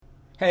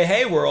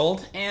Hey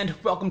world, and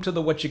welcome to the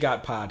What You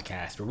Got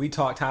podcast, where we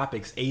talk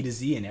topics A to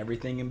Z and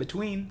everything in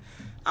between.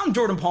 I'm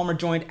Jordan Palmer,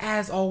 joined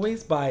as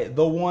always by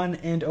the one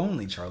and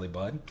only Charlie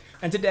Budd,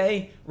 and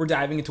today we're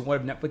diving into one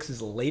of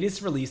Netflix's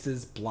latest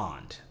releases,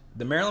 Blonde,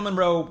 the Marilyn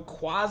Monroe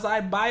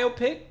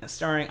quasi-biopic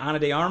starring Ana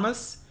de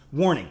Armas.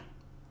 Warning,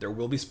 there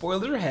will be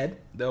spoilers ahead,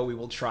 though we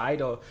will try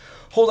to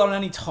hold on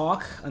any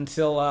talk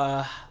until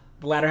the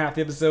latter half of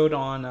the episode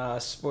on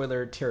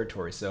spoiler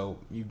territory, so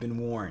you've been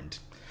warned.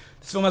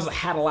 This film has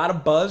had a lot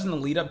of buzz in the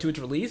lead up to its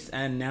release,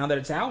 and now that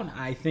it's out,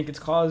 I think it's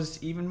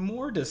caused even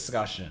more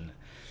discussion.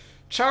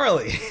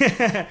 Charlie,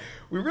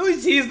 we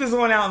really teased this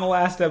one out in the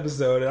last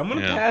episode, and I'm going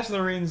to pass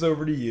the reins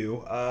over to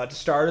you to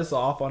start us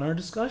off on our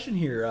discussion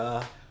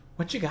here.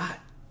 What you got?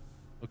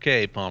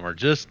 Okay, Palmer.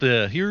 Just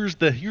here's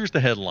the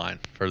headline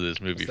for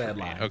this movie for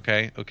me.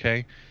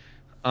 Okay.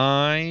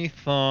 I'm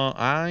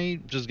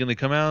just gonna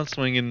come out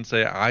swinging and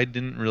say I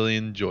didn't really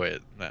enjoy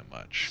it that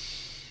much.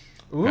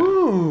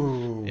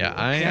 Ooh. Yeah,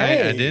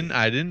 okay.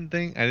 I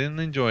didn't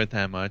enjoy it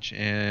that much,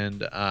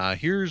 and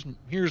here's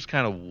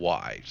kind of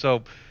why.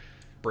 So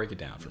break it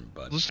down for me,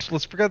 bud.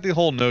 Let's forget the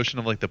whole notion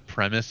of like the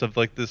premise of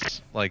like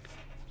this like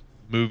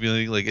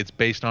movie, like it's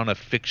based on a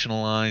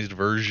fictionalized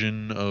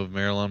version of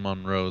Marilyn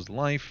Monroe's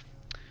life.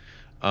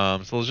 So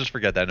let's just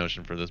forget that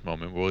notion for this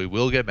moment. We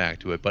will get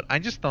back to it, but I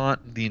just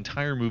thought the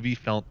entire movie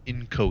felt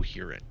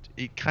incoherent.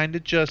 It kind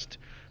of just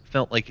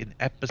felt like an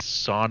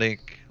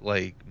episodic,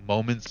 like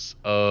moments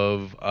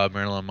of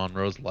Marilyn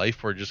Monroe's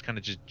life where it just kind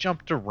of just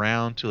jumped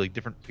around to like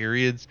different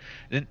periods.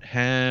 It didn't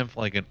have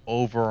like an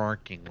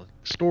overarching like,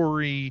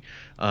 story.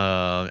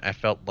 I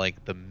felt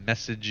like the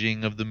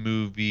messaging of the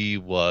movie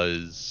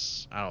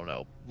was, I don't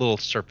know, a little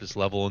surface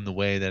level in the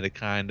way that it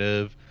kind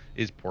of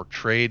is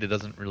portrayed. It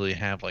doesn't really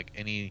have like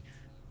any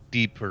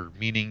deeper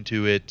meaning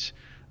to it.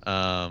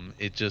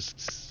 It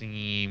just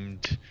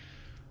seemed,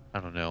 I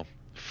don't know,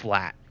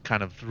 flat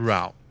kind of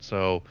throughout.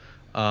 So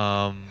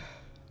to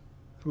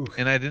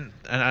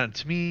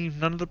me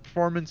none of the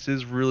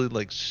performances really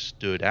like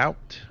stood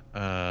out,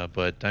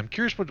 but I'm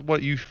curious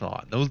what you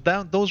thought.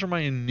 Those are my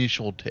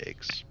initial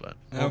takes, but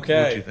what do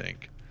you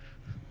think?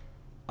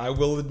 I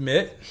will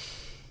admit,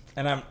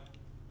 and I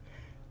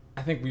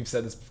think we've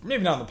said this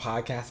maybe not on the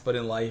podcast but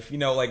in life,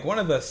 like one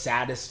of the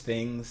saddest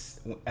things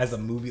as a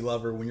movie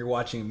lover when you're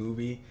watching a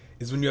movie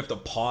is when you have to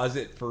pause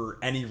it for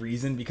any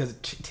reason because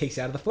it takes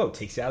you out of the flow,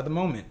 takes you out of the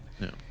moment.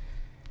 Yeah.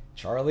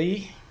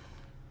 Charlie,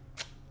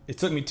 it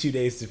took me 2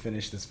 days to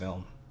finish this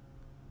film.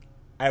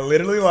 I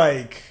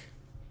literally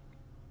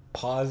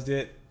paused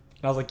it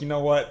and I was like, you know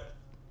what?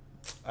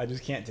 I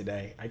just can't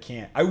today. I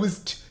can't. I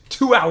was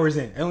 2 hours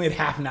in. I only had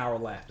half an hour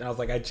left. And I was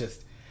like, I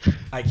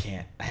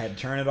can't. I had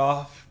to turn it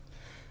off,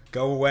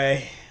 go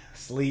away,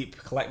 sleep,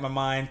 collect my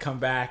mind, come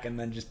back, and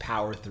then just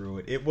power through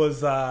it. It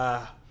was,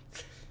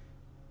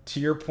 to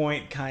your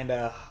point, kind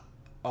of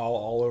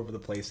all over the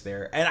place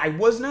there. And I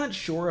was not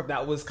sure if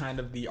that was kind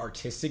of the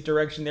artistic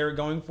direction they were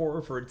going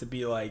for it to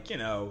be like,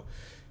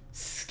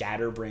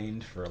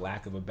 scatterbrained, for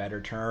lack of a better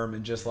term,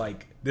 and just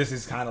like, this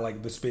is kind of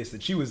like the space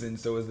that she was in,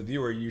 so as the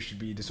viewer, you should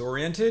be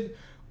disoriented,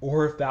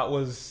 or if that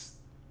was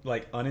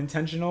like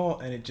unintentional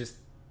and it just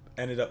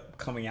ended up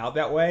coming out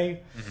that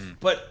way. Mm-hmm.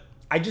 But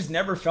I just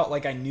never felt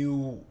like I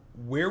knew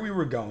where we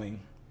were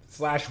going /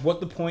 what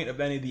the point of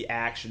any of the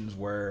actions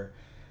were.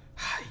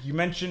 You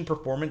mentioned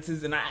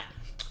performances, and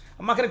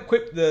I'm not going to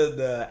quip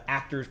the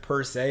actors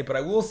per se, but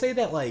I will say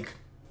that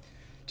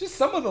just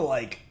some of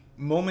the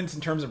moments in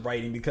terms of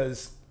writing,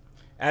 because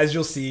as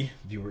you'll see,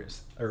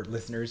 viewers or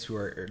listeners who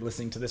are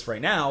listening to this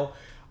right now,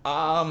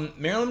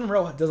 Marilyn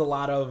Monroe does a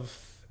lot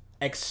of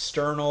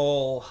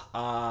external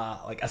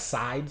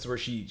asides where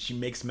she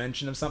makes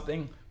mention of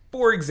something.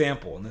 For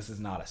example, and this is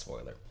not a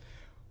spoiler,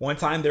 one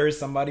time there is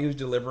somebody who's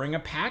delivering a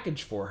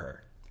package for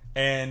her,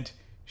 and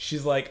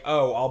she's like,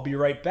 oh, I'll be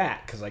right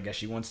back, because I guess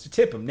she wants to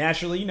tip him.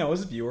 Naturally,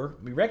 as a viewer,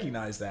 we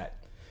recognize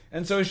that.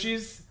 And so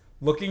she's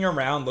looking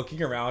around,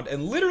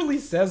 and literally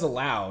says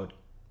aloud,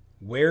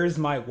 where's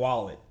my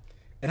wallet?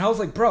 And I was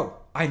like, bro,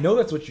 I know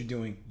that's what you're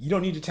doing. You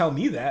don't need to tell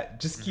me that.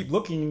 Just keep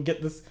looking and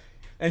get this.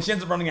 And she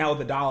ends up running out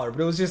with $1. But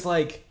it was just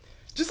like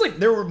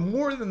there were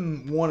more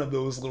than one of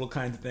those little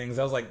kinds of things.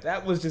 I was like,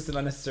 that was just an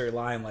unnecessary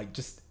line.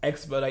 Just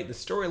expedite the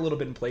story a little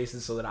bit in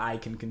places so that I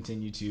can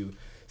continue to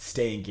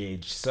stay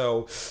engaged.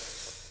 So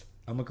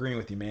I'm agreeing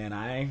with you, man.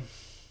 I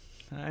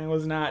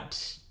was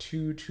not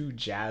too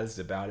jazzed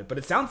about it, but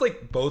it sounds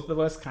like both of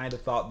us kind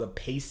of thought the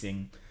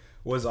pacing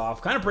was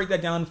off. Kind of break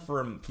that down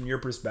from your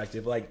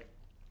perspective.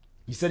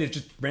 You said it's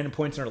just random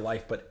points in her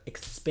life, but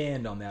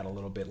expand on that a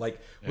little bit.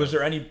 Was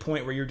there any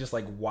point where you're just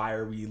like, why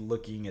are we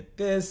looking at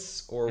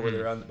this? Or were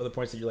there other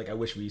points that you're like, I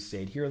wish we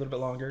stayed here a little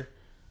bit longer?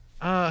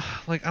 I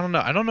don't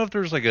know. I don't know if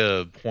there's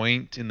a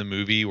point in the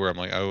movie where I'm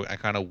like, I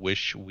kind of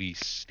wish we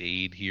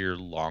stayed here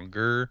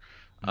longer.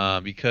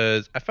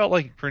 Because I felt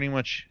like pretty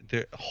much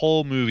the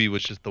whole movie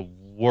was just the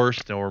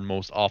worst or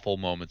most awful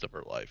moments of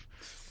her life.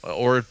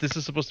 Or if this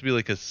is supposed to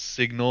be a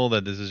signal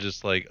that this is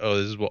just this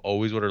is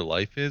always what her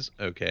life is,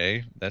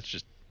 okay, that's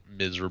just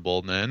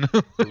miserable then.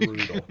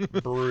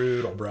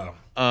 Brutal, bro.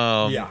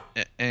 Yeah.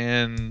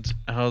 And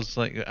I was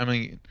like, I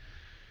mean,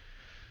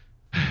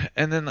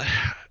 and then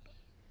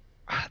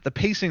the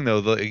pacing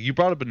though, you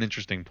brought up an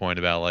interesting point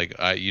about like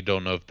you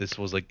don't know if this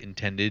was like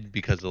intended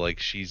because of like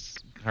she's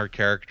her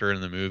character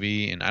in the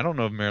movie, and I don't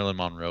know if Marilyn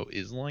Monroe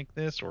is like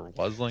this or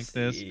was like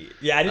this.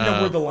 Yeah, I didn't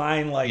know where the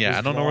line like. Yeah, was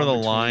I don't know where the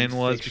line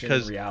was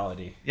because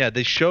reality. Yeah,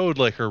 they showed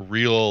like her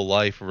real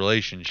life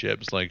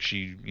relationships. Like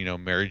she,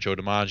 married Joe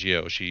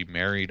DiMaggio. She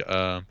married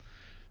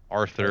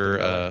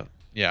Arthur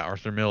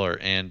Miller,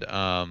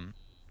 and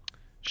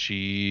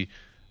she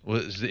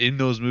was in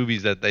those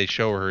movies that they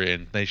show her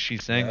in. She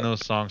sang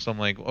those songs. So I'm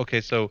like,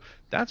 okay, so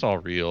that's all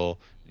real.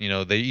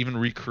 They even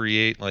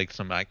recreate like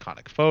some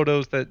iconic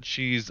photos that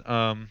she's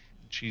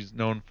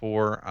known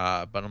for.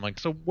 But I'm like,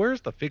 so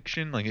where's the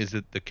fiction? Like, is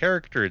it the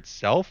character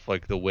itself?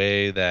 Like the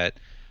way that,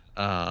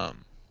 that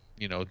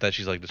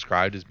she's like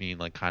described as being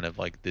like kind of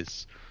like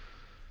this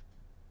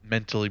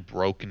mentally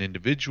broken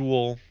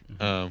individual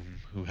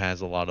who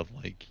has a lot of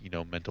like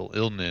mental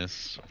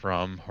illness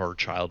from her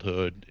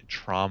childhood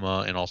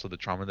trauma and also the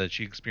trauma that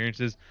she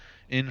experiences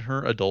in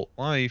her adult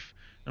life.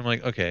 And I'm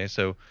like, okay,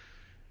 so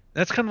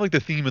that's kind of like the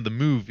theme of the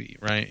movie,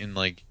 right? And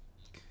like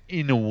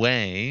in a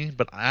way,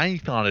 but I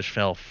thought it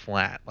fell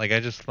flat. Like I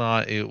just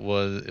thought it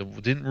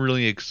didn't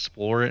really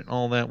explore it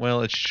all that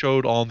well. It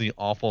showed all the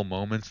awful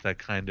moments that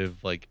kind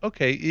of like,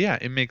 okay, yeah,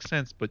 it makes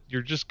sense, but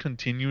you're just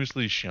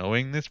continuously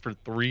showing this for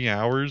 3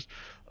 hours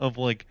of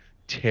like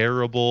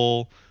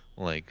terrible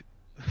like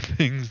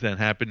things that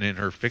happen in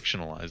her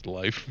fictionalized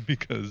life,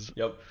 because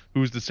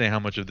who's to say how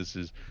much of this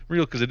is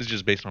real, because it is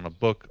just based on a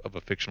book of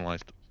a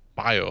fictionalized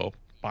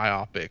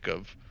biopic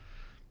of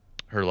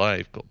her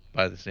life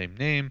by the same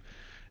name.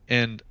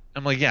 And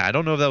I'm like, yeah, I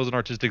don't know if that was an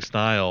artistic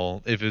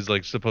style, if it's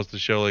like supposed to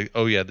show like,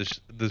 oh yeah,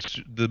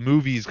 the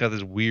movie's got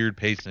this weird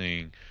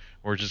pacing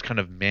or just kind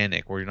of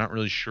manic, where you're not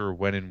really sure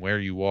when and where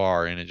you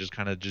are, and it just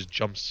kind of just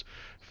jumps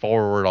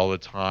forward all the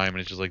time, and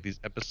it's just like these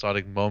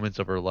episodic moments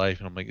of her life.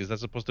 And I'm like, is that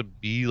supposed to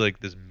be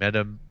like this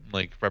meta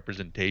like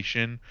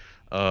representation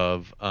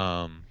of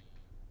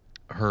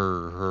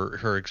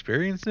her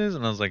experiences?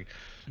 And I was like,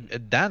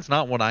 that's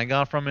not what I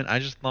got from it. I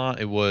just thought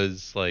it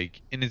was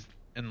like, and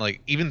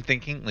like even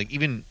thinking like,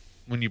 even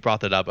when you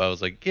brought that up, I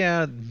was like,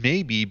 yeah,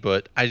 maybe,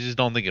 but I just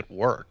don't think it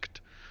worked.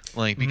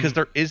 Like, because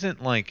there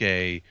isn't like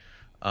a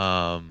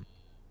I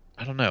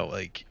don't know,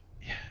 like,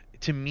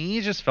 to me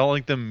it just felt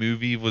like the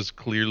movie was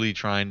clearly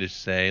trying to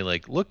say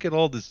like, look at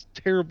all this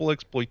terrible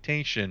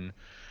exploitation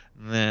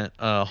that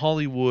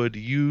Hollywood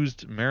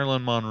used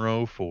Marilyn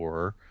Monroe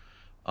for,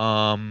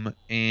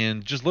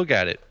 and just look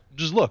at it,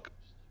 just look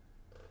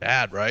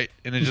bad, right?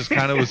 And it just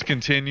kind of was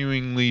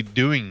continually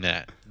doing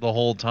that the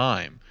whole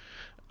time.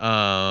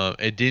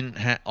 It didn't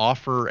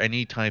offer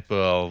any type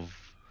of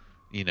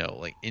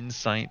like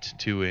insight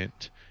to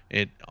it.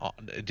 It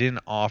didn't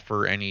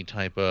offer any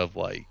type of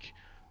like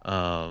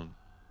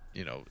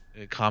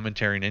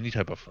commentary in any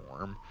type of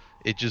form.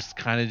 It just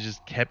kind of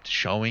just kept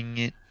showing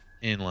it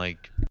in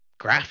like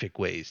graphic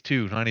ways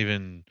too, not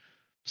even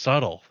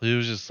subtle. It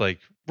was just like,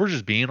 we're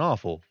just being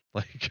awful.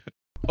 Like,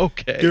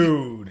 okay,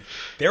 dude,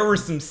 there were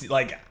some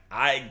like,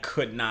 I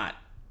could not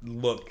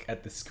look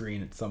at the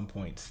screen at some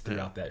points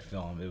throughout that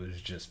film. It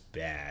was just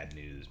bad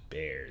news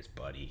bears,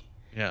 buddy.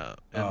 Yeah.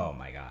 Oh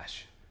my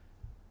gosh.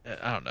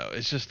 I don't know.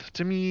 It's just,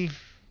 to me,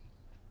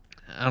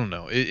 I don't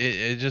know.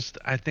 It just,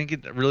 I think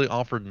it really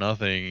offered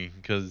nothing,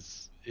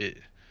 because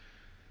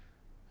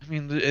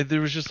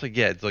there was just like,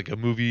 yeah, it's like a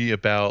movie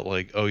about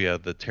like, oh yeah,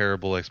 the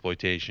terrible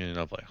exploitation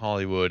of like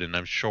Hollywood, and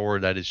I'm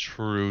sure that is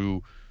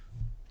true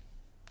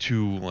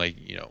to like,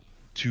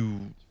 to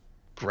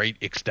great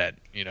extent.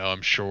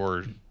 I'm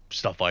sure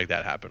stuff like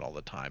that happened all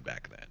the time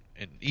back then,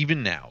 and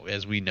even now,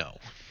 as we know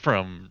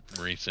from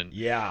recent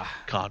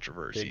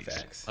controversies. Big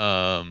facts.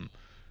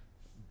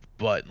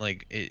 But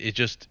like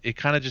it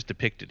kind of just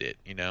depicted it,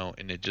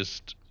 and it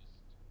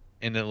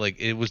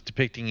was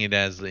depicting it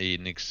as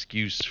an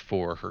excuse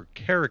for her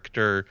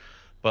character,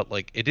 but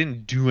like it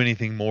didn't do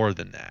anything more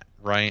than that,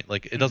 right?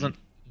 Like it doesn't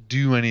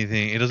do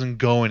anything, it doesn't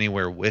go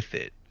anywhere with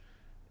it.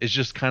 It's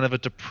just kind of a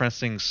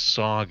depressing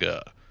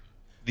saga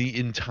the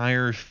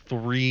entire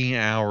 3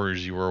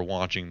 hours you were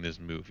watching this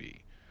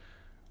movie.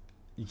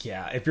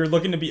 Yeah, if you're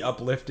looking to be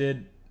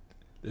uplifted,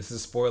 this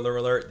is spoiler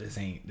alert. This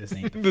ain't this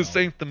ain't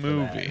the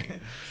movie.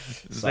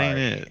 This ain't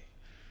it.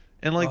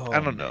 And like, I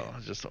don't know.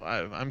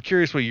 I'm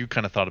curious what you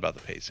kind of thought about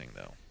the pacing,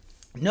 though.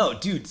 No,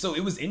 dude. So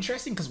it was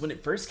interesting because when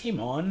it first came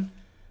on,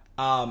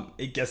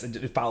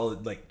 it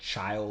followed like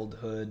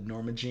childhood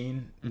Norma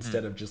Jean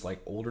instead of just like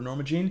older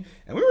Norma Jean,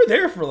 and we were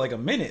there for like a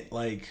minute.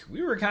 Like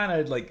we were kind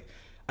of like,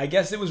 I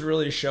guess it was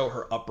really to show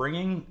her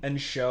upbringing and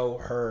show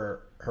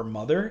her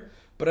mother.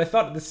 But I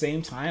thought at the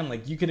same time,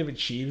 like, you could have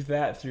achieved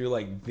that through,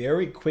 like,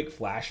 very quick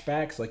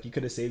flashbacks. Like, you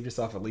could have saved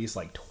yourself at least,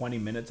 like, 20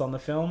 minutes on the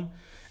film.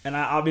 And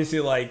I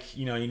obviously, like,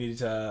 you needed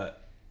to,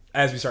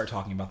 as we start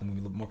talking about the movie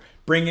a little more,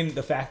 bring in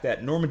the fact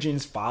that Norma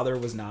Jean's father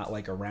was not,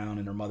 like, around,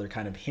 and her mother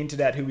kind of hinted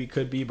at who he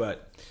could be.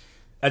 But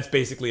that's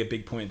basically a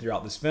big point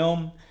throughout this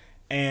film.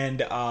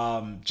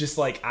 and just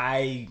like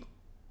I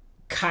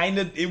kind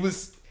of, it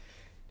was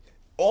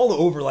all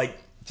over, like,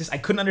 just I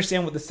couldn't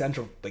understand what the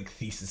central like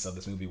thesis of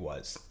this movie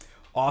was.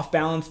 Off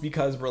balance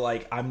because we're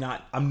like, I'm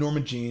Norma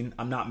Jean,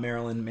 I'm not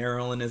Marilyn.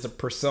 Marilyn is a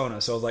persona.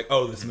 So I was like,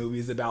 oh, this movie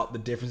is about the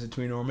difference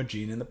between Norma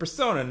Jean and the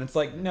persona. And it's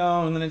like,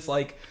 no. And then it's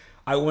like,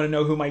 I want to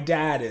know who my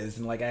dad is.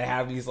 And like, I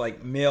have these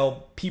like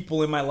male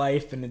people in my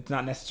life and it's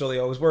not necessarily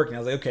always working. I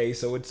was like, okay,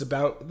 so it's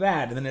about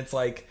that. And then it's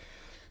like,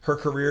 her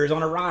career is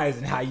on a rise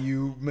and how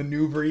you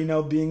maneuver,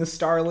 being a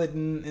starlet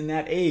in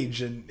that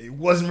age. And it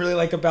wasn't really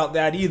like about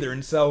that either.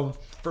 And so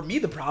for me,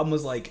 the problem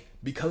was like,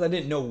 because I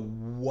didn't know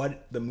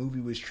what the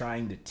movie was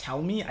trying to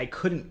tell me, I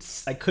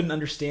couldn't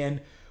understand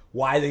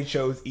why they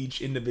chose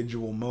each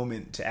individual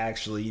moment to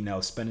actually,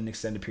 spend an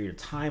extended period of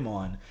time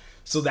on.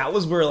 So that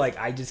was where like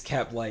I just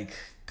kept like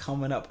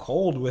coming up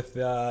cold with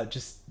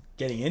just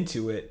getting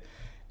into it.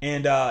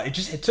 And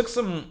it took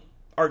some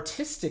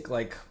artistic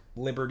like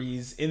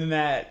liberties in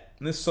that,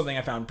 and this is something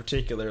I found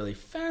particularly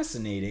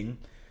fascinating.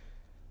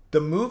 The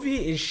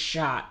movie is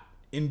shot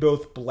in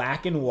both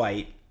black and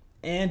white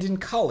and in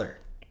color.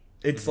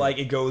 It's like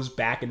it goes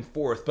back and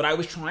forth. But I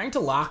was trying to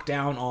lock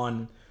down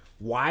on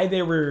why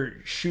they were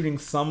shooting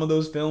some of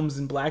those films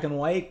in black and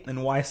white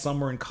and why some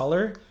were in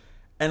color.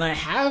 And I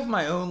have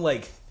my own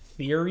like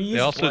theories. They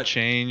also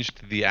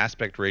changed the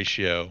aspect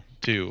ratio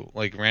too.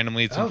 Like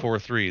randomly it's in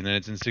 4:3 and then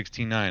it's in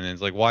 16:9 and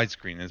it's like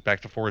widescreen and it's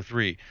back to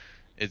 4:3.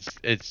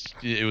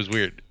 It was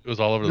weird. It was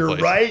all over the place.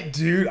 You're right,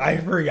 dude. I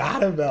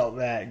forgot about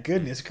that.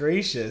 Goodness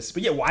gracious.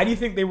 But yeah, why do you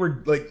think they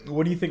were like?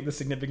 What do you think the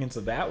significance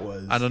of that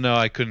was? I don't know.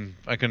 I couldn't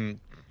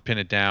pin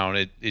it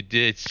down.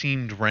 It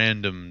seemed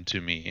random to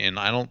me, and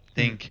I don't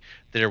think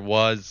there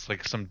was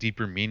like some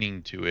deeper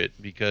meaning to it,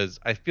 because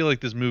I feel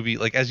like this movie,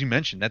 like as you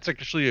mentioned, that's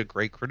actually a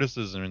great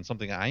criticism and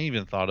something I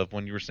even thought of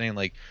when you were saying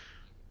like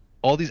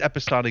all these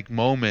episodic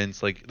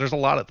moments. Like there's a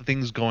lot of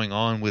things going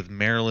on with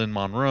Marilyn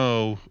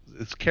Monroe,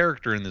 this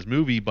character in this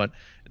movie, but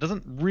it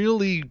doesn't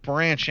really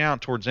branch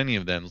out towards any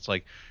of them. It's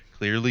like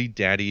clearly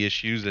daddy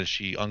issues, as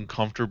she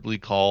uncomfortably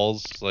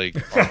calls like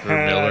Arthur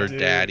Miller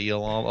daddy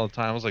all the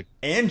time. I was like,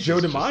 and Joe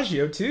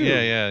DiMaggio too.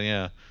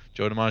 Yeah.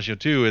 Joe DiMaggio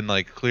too, and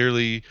like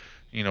clearly,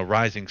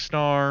 rising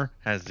star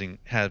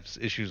has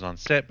issues on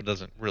set, but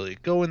doesn't really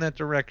go in that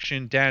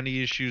direction.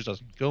 Daddy issues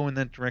doesn't go in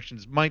that direction.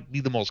 This might be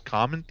the most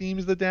common theme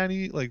is the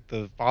daddy, like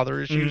the father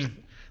issues,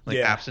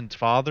 absent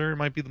father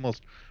might be the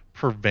most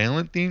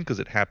prevalent theme because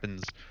it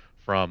happens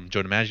from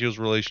Joe DiMaggio's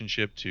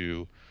relationship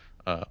to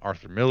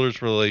Arthur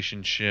Miller's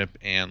relationship,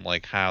 and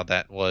like how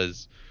that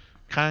was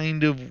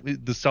kind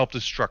of the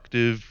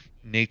self-destructive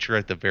nature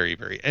at the very,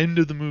 very end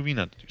of the movie.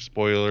 Not to do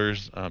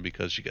spoilers,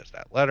 because she gets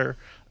that letter.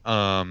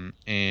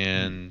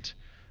 And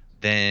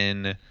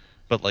then,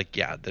 but like,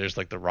 yeah, there's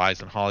like the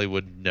rise in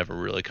Hollywood never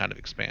really kind of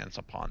expands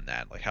upon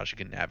that, like how she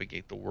can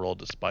navigate the world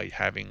despite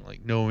having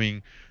like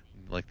knowing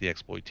like the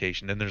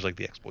exploitation. Then there's like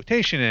the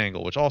exploitation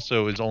angle, which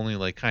also is only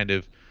like kind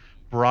of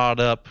brought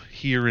up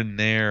here and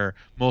there,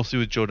 mostly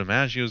with Joe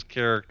DiMaggio's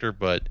character,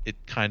 but it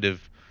kind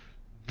of,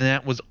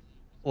 that was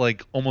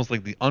like almost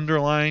like the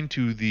underline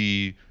to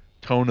the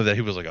tone of that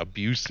he was like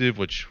abusive,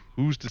 which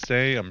who's to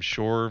say? I'm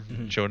sure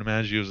Joe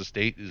DiMaggio's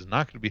estate is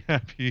not going to be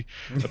happy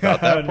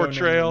about that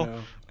portrayal.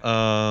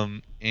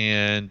 No.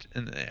 And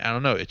I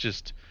don't know, it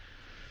just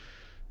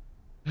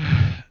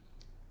I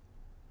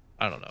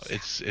don't know,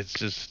 it's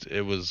just,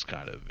 it was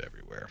kind of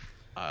everywhere,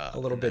 a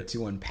little bit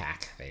to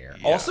unpack there.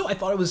 Also,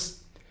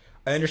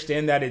 I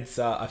understand that it's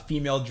a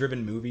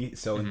female-driven movie,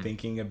 so in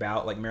thinking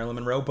about like Marilyn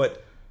Monroe,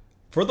 but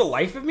for the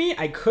life of me,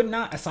 I could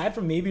not, aside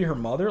from maybe her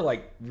mother,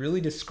 like really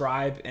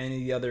describe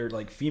any other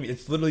like female.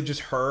 It's literally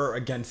just her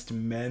against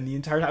men the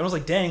entire time. I was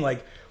like, dang,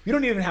 like we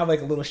don't even have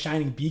like a little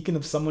shining beacon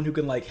of someone who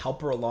can like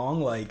help her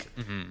along. Like,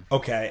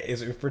 okay,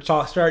 if we're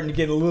starting to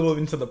get a little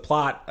into the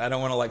plot, I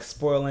don't want to like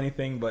spoil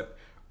anything, but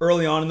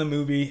early on in the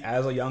movie,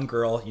 as a young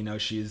girl,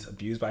 she's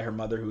abused by her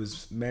mother, who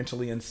is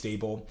mentally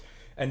unstable.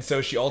 And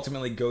so she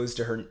ultimately goes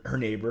to her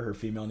neighbor, her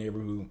female neighbor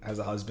who has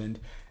a husband,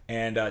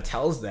 and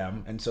tells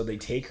them. And so they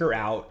take her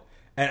out.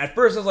 And at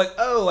first I was like,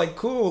 oh, like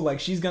cool.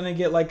 Like she's going to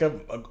get like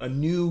a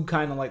new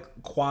kind of like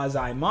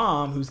quasi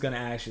mom who's going to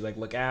actually like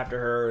look after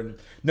her. And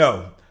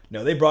no,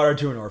 they brought her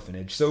to an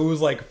orphanage. So it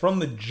was like from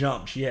the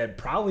jump, she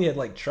probably had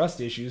like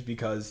trust issues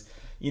because,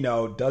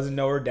 doesn't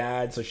know her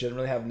dad. So she doesn't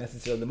really have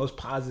necessarily the most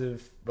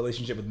positive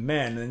relationship with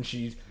men. And then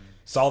she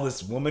saw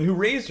this woman who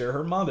raised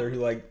her mother, who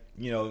like,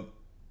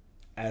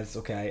 as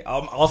okay,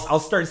 I'll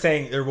start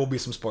saying there will be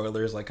some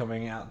spoilers like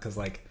coming out because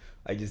like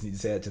I just need to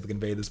say it to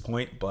convey this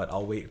point, but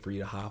I'll wait for you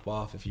to hop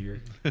off if you're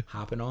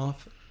hopping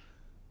off.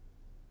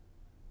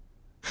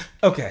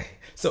 Okay,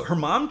 so her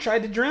mom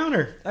tried to drown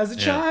her as a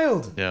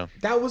child. Yeah,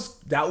 that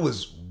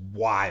was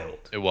wild.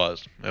 It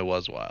was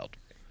wild.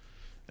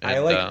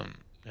 And,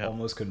 I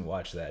almost couldn't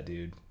watch that,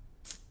 dude.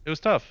 It was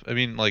tough. I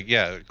mean, like,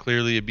 yeah,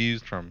 clearly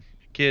abused from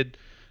a kid.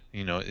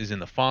 Is in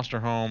the foster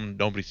home.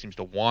 Nobody seems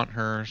to want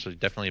her, so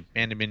definitely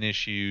abandonment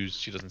issues.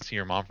 She doesn't see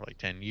her mom for like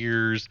 10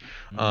 years.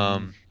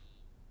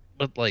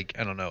 But like,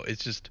 I don't know.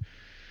 It's just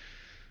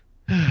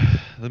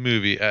the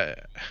movie.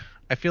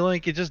 I I feel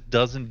like it just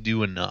doesn't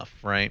do enough,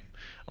 right?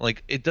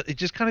 Like it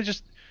just kind of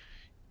just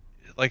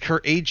like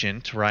her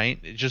agent, right?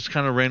 It just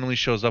kind of randomly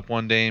shows up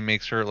one day and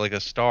makes her like a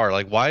star.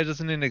 Like, why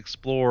doesn't it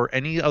explore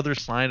any other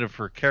side of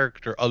her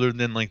character other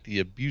than like the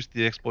abuse,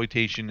 the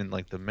exploitation, and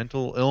like the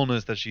mental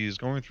illness that she's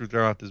going through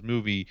throughout this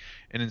movie,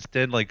 and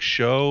instead like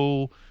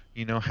show,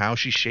 you know, how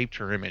she shaped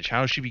her image,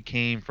 how she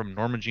became from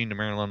Norma Jean to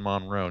Marilyn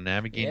Monroe,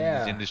 navigating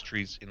these Yeah.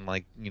 industries in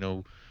like, you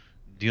know,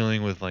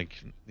 dealing with like,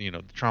 you know,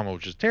 the trauma,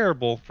 which is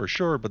terrible for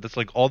sure, but that's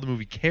like all the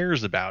movie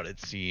cares about, it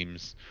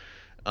seems.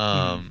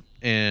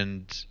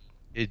 And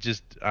it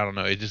just, I don't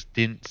know, it just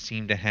didn't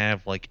seem to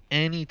have like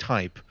any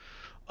type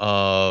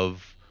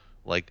of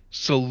like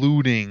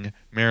saluting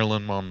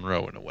Marilyn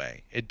Monroe in a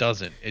way. It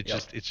doesn't.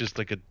 It's just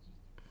like a,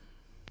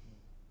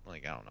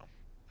 like, I don't know.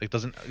 Like,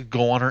 doesn't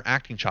go on her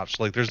acting chops.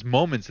 Like, there's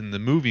moments in the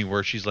movie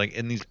where she's like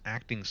in these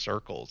acting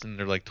circles, and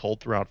they're like told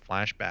throughout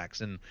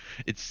flashbacks, and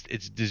it's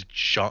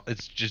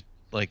just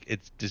like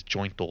it's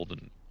disjointed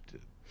and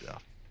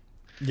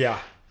Yeah.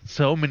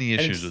 so many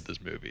issues with this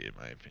movie, in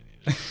my opinion.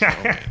 Just so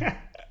many.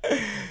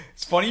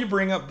 It's funny you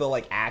bring up the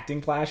like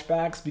acting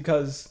flashbacks,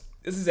 because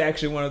this is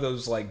actually one of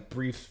those like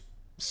brief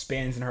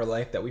spans in her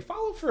life that we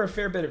follow for a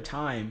fair bit of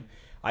time.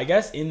 I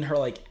guess in her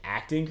like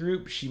acting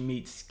group, she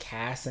meets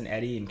Cass and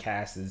Eddie, and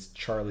Cass is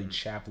Charlie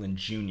Chaplin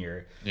Jr.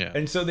 Yeah.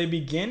 And so they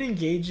begin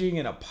engaging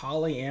in a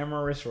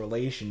polyamorous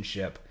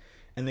relationship,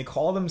 and they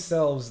call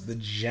themselves the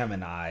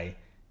Gemini,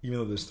 even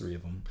though there's 3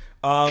 of them.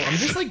 I'm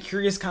just like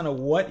curious kind of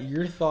what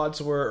your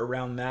thoughts were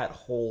around that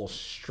whole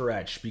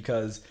stretch,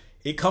 because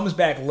it comes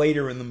back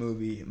later in the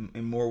movie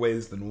in more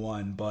ways than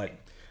one. But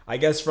I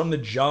guess from the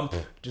jump,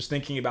 just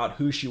thinking about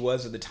who she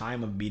was at the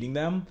time of meeting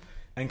them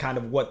and kind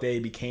of what they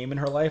became in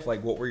her life,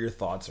 like what were your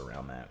thoughts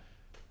around that?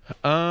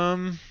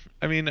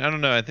 I mean, I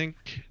don't know. I think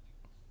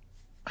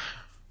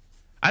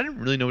I didn't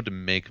really know what to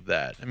make of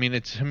that. I mean,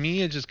 to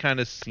me, it just kind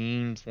of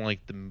seems like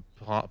the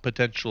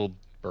potential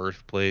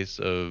birthplace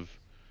of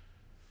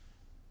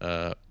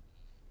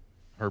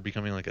her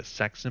becoming like a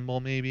sex symbol,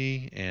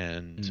 maybe,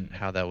 and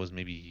how that was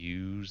maybe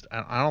used.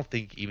 I don't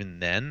think even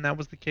then that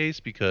was the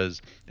case,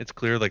 because it's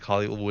clear like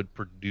Hollywood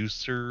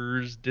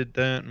producers did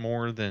that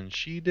more than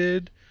she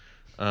did.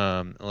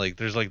 Like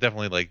there's like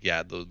definitely like,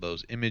 yeah,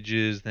 those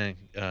images that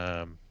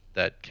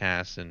that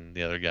Cass and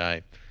the other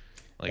guy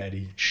like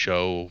Eddie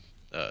show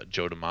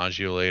Joe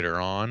DiMaggio later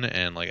on,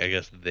 and like I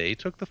guess they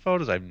took the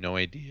photos. I have no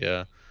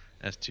idea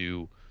as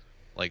to,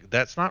 like,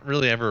 that's not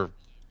really ever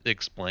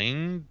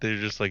explained. They're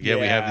just like, yeah,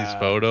 we have these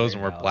photos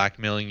and we're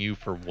blackmailing you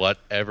for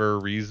whatever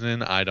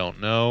reason. I don't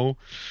know.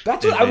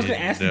 That's what I was gonna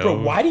ask you,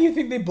 bro. Why do you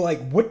think they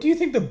like? What do you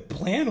think the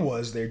plan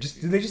was there?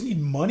 Did they just need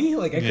money?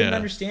 Like, I couldn't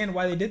understand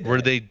why they did that.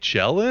 Were they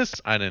jealous?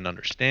 I didn't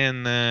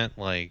understand that.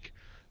 Like,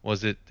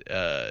 was it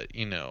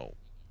you know,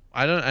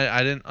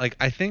 I didn't like,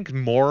 I think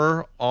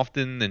more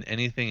often than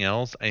anything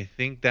else, I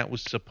think that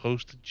was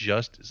supposed to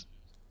just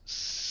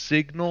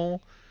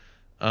signal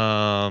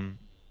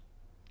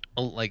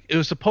like, it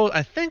was supposed,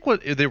 I think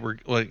what they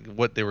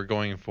were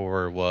going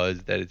for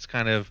was that it's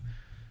kind of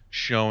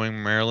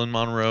showing Marilyn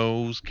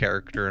Monroe's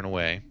character in a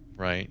way,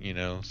 right? You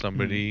know,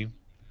 somebody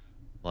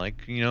like,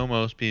 you know,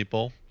 most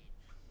people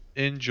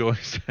enjoy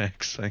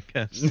sex, I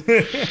guess.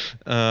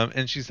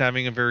 And she's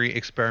having a very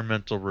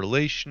experimental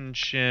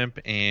relationship,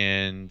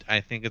 and I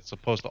think it's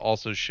supposed to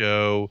also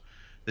show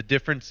the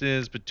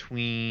differences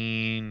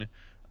between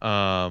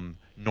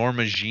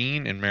Norma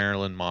Jean and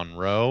Marilyn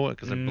Monroe,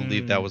 because I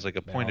believe that was like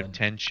a point of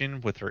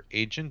tension with her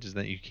agent, is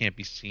that you can't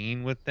be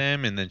seen with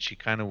them, and then she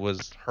kind of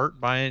was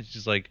hurt by it.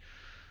 She's like,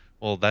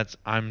 well,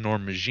 I'm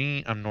Norma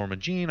Jean, I'm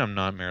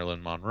not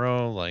Marilyn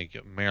Monroe. Like,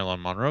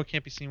 Marilyn Monroe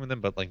can't be seen with them,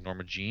 but like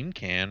Norma Jean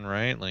can,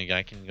 right? Like,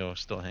 I can go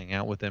still hang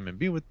out with them and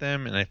be with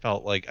them. And I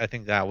felt like, I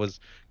think that was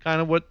kind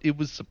of what it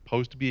was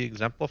supposed to be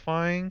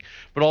exemplifying.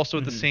 But also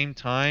at the same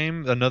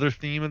time, another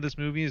theme of this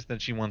movie is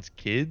that she wants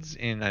kids,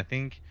 and I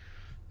think,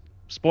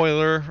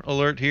 spoiler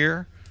alert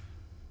here,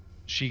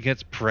 she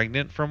gets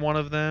pregnant from one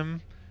of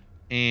them,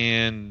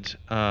 and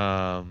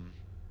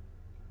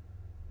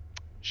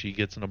she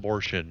gets an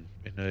abortion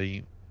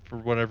for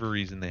whatever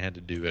reason they had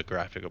to do a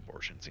graphic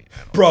abortion scene.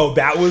 Bro,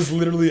 that was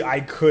literally,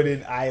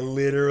 I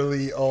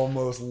literally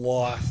almost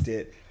lost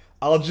it.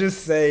 I'll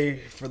just say,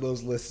 for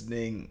those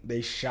listening, they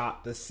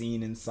shot the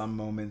scene in some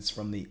moments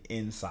from the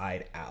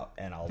inside out,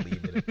 and I'll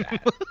leave it at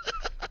that.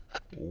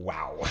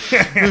 Wow.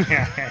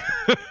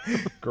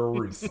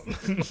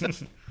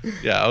 Gruesome.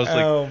 Yeah, I was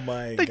like, oh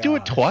my god. They do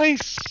it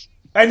twice.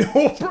 I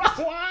know, bro.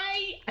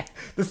 Why?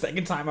 The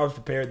second time I was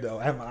prepared, though.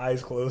 I had my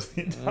eyes closed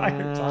the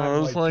entire time. I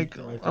was like,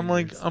 I'm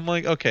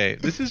like, okay,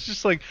 this is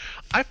just like,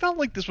 I felt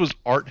like this was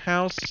art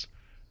house.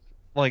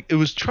 Like, it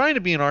was trying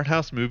to be an art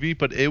house movie,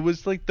 but it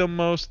was like the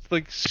most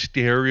like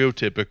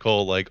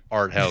stereotypical like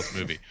art house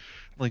movie.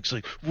 Like, it's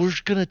like, we're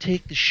gonna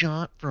take the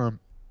shot from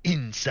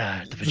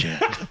inside the vagina.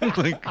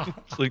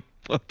 It's like,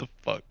 what the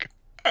fuck?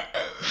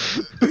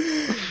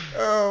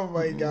 Oh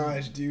my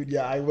gosh, dude.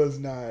 Yeah, I was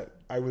not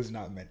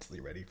mentally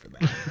ready for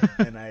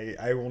that. And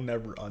I will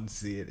never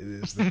unsee it. It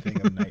is the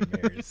thing of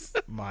nightmares.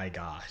 My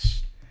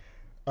gosh.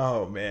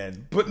 Oh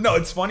man, but no,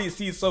 it's funny.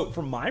 See, so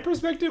from my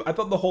perspective, I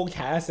thought the whole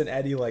Cass and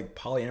Eddie like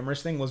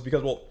polyamorous thing was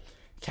because, well,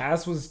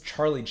 Cass was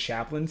Charlie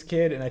Chaplin's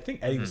kid, and I think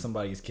Eddie was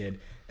somebody's kid,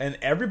 and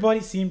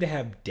everybody seemed to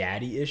have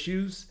daddy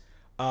issues.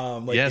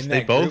 Like yes, in they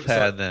that both group.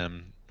 had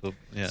them.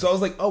 Yeah. So I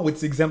was like, oh,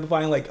 it's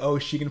exemplifying like, oh,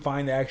 she can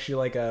find actually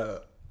like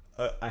a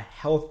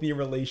healthy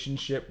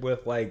relationship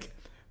with like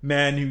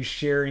men who's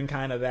sharing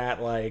kind of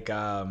that like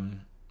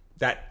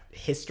that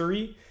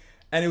history.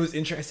 And it was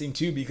interesting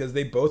too because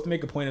they both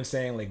make a point of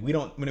saying like, we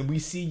don't, when we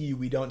see you,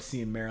 we don't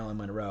see Marilyn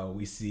Monroe,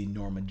 we see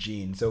Norma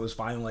Jean. So it was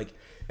finally like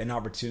an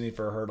opportunity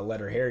for her to let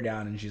her hair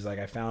down, and she's like,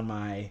 I found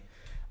my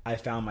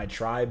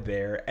tribe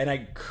there. And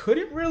I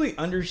couldn't really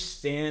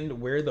understand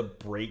where the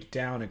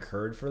breakdown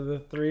occurred for the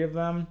three of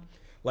them.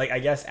 Like, I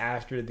guess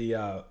after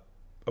the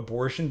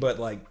abortion, but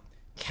like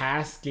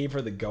Cass gave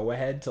her the go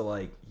ahead to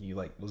like, he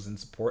like was in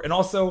support. And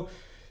also,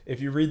 if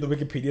you read the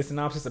Wikipedia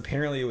synopsis,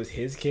 apparently it was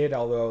his kid,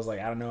 although I was like,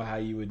 I don't know how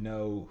you would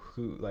know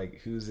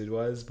whose it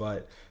was,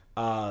 but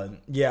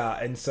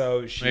yeah. And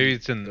so maybe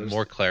it's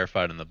more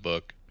clarified in the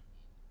book.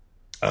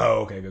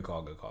 Oh, okay, good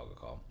call.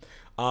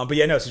 But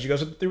yeah, no, so she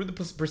goes through the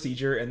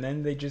procedure, and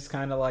then they just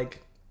kind of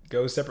like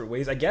go separate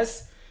ways. I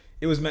guess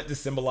it was meant to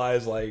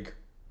symbolize like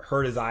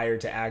her desire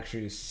to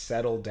actually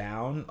settle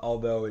down,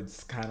 although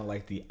it's kind of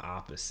like the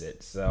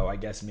opposite. So I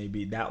guess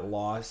maybe that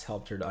loss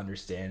helped her to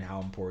understand how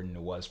important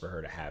it was for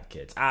her to have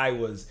kids. I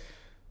was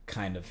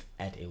kind of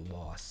at a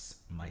loss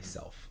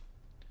myself.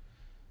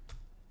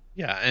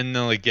 Yeah, and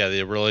then like, yeah,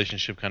 the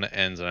relationship kind of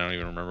ends, and I don't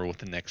even remember what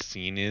the next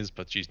scene is,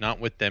 but she's not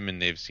with them,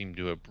 and they've seemed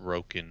to have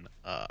broken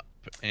up.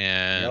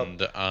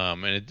 And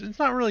and it's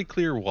not really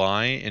clear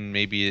why, and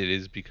maybe it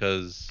is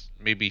because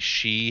maybe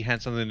she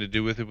had something to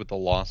do with it, with the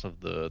loss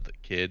of the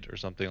kid or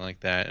something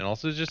like that. And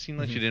also it just seemed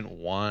like she didn't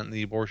want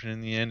the abortion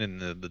in the end,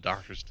 and the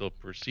doctor still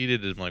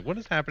proceeded. And I'm like, what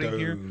is happening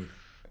here?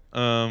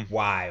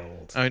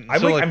 Wild. I mean,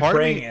 so like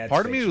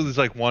part of me was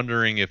like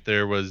wondering if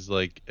there was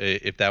like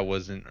if that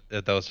was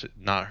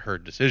not her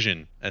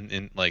decision,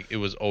 and like it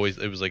was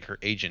like her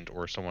agent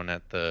or someone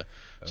at the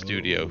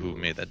studio who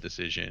made that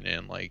decision,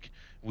 and like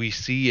we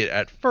see it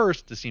at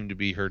first to seem to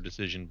be her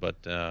decision, but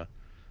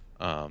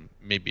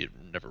maybe it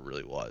never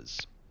really was.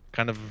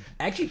 Kind of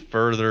actually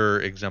further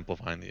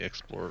exemplifying the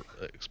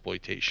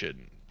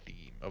exploitation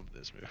theme of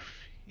this movie.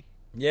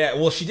 Yeah,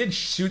 well, she did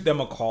shoot them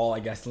a call,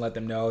 I guess, and let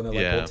them know, and they're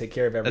like, we'll take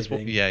care of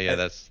everything.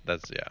 That's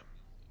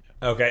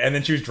Okay, and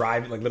then she was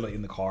driving, like, literally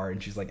in the car,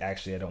 and she's like,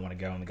 actually, I don't want to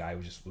go, and the guy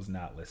was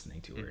not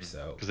listening to her,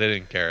 so... Because they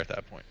didn't care at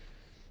that point.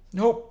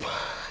 Nope.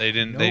 They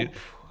didn't, they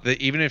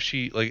even if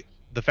she, like,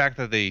 the fact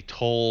that they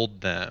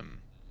told them,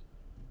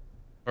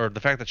 or the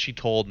fact that she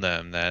told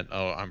them that,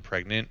 oh, I'm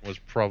pregnant, was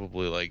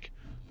probably like,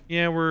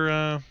 yeah,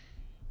 we're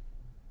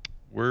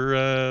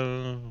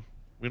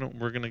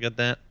gonna get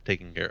that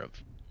taken care of.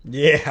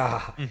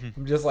 Yeah.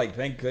 I'm just like,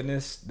 thank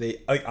goodness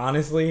they, like,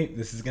 honestly,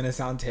 this is gonna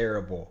sound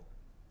terrible.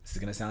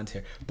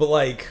 But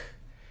like,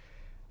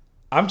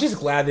 I'm just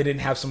glad they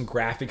didn't have some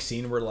graphic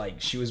scene where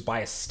like she was by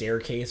a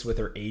staircase with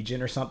her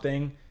agent or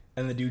something,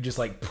 and the dude just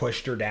like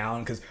pushed her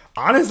down. Because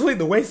honestly,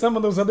 the way some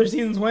of those other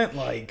scenes went,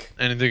 like,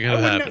 anything could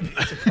happen.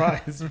 Be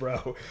surprised,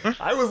 bro.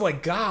 I was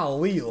like,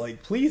 golly,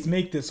 like, please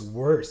make this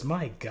worse.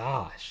 My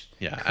gosh.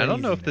 Yeah, craziness. I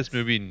don't know if this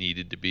movie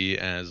needed to be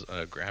as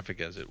graphic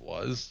as it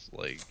was.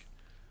 Like,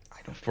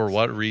 for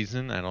what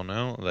reason? I don't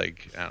know.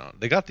 Like, I don't know.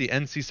 They got the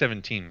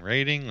NC-17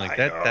 rating. Like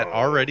that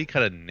already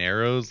kind of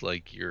narrows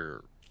like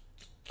your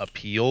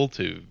appeal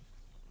to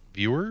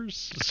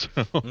viewers. So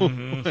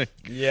like,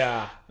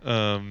 yeah.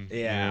 You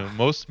know,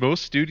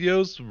 most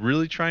studios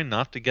really try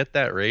not to get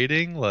that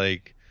rating.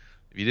 Like,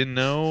 if you didn't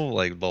know,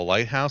 like, The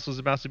Lighthouse was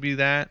about to be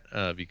that,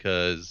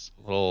 because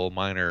little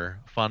minor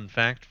fun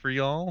fact for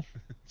y'all.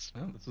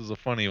 This is a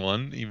funny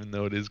one, even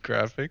though it is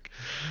graphic.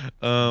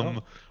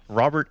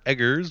 Robert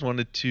Eggers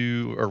wanted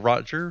to, or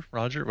Roger,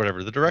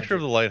 whatever, the director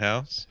of The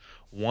Lighthouse,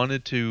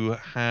 wanted to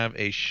have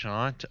a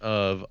shot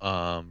of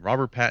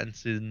Robert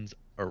Pattinson's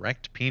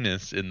erect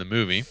penis in the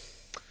movie.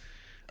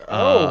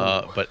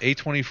 But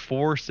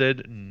A24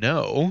 said,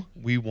 no,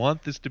 we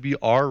want this to be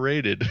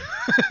R-rated.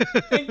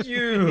 Thank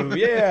you.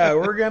 Yeah,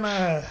 we're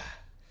gonna...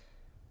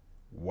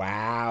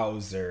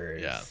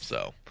 Wowzers. Yeah,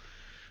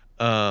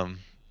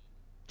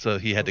 so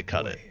he had to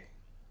cut it.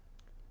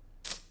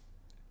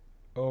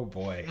 Oh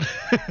boy.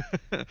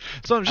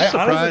 So I'm just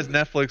surprised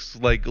Netflix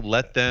like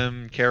let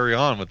them carry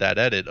on with that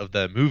edit of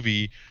that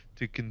movie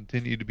to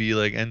continue to be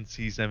like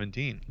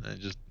NC-17. It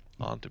just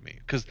onto me,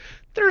 because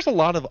there's a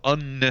lot of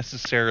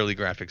unnecessarily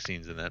graphic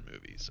scenes in that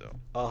movie. So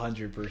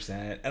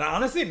 100%. And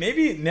honestly,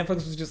 maybe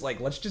Netflix was just like,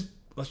 let's just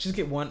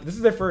get one. This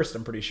is their first,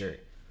 I'm pretty sure.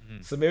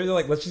 So maybe they're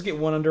like, let's just get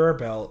one under our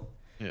belt.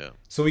 Yeah.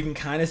 So we can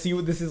kind of see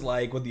what this is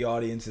like, what the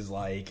audience is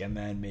like, and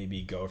then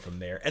maybe go from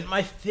there. And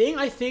my thing,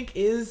 I think,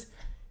 is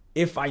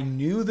if I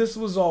knew this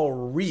was all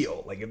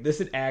real, like if this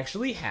had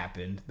actually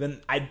happened,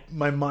 then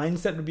my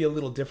mindset would be a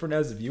little different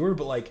as a viewer.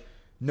 But like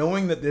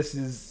knowing that this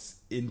is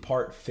in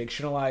part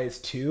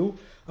fictionalized too,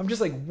 I'm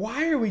just like,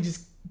 why are we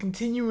just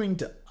continuing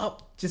to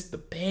up just the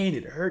pain?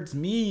 It hurts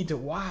me to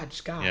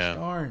watch. Gosh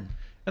darn.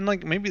 And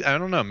like maybe I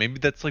don't know, maybe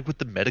that's like what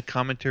the meta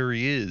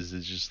commentary is.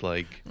 It's just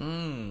like,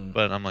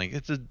 but I'm like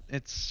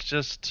it's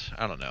just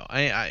I don't know.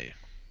 I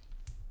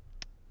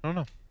don't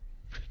know.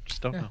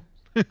 Just don't Yeah.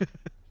 know.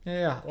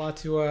 Yeah, a lot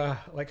to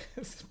like.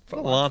 A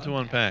lot to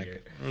unpack.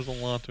 There was a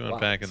lot to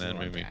unpack in that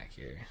movie.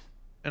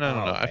 And I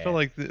don't know. I felt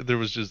like there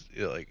was just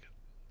like,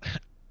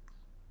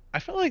 I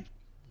felt like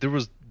there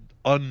was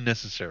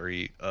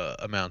unnecessary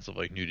amounts of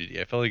like nudity.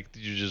 I felt like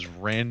you just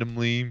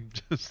randomly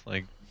just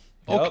like,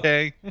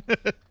 okay.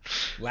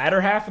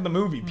 Latter half of the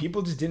movie,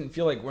 people just didn't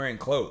feel like wearing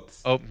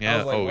clothes. Oh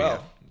yeah. Like,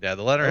 yeah.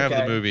 The latter half of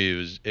the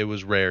movie it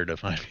was rare to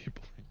find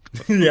people.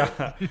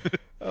 Yeah.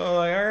 Oh,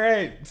 like, all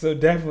right. So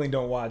definitely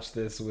don't watch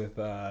this with,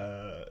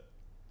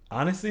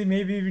 honestly,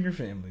 maybe even your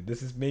family.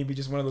 This is maybe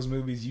just one of those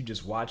movies you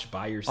just watch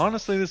by yourself.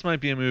 Honestly, this might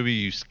be a movie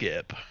you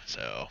skip.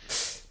 So.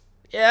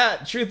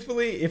 Yeah,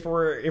 truthfully, if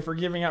we're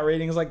giving out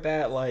ratings like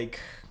that, like,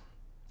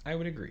 I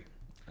would agree.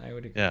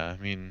 Yeah,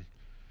 I mean,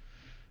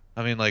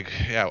 like,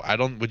 yeah,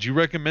 would you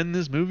recommend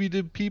this movie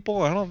to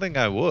people? I don't think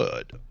I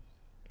would.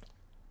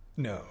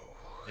 No.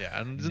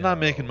 Yeah, it's not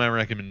making my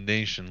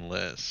recommendation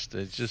list.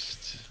 It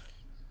just.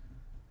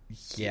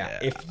 Yeah,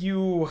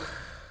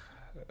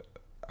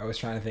 I was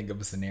trying to think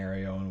of a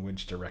scenario in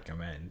which to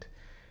recommend.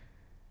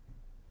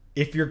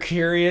 If you're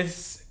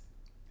curious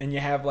and you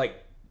have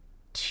like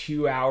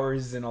 2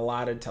 hours and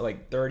allotted to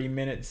like 30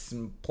 minutes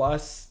and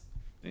plus,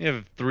 you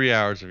have 3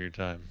 hours of your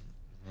time.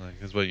 Like,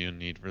 that's what you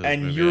need for this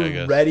and movie, you're I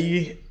guess.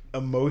 ready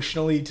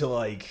emotionally to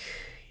like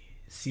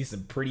see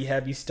some pretty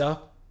heavy stuff,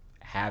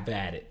 have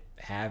at it.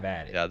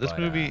 Yeah, this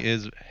movie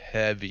is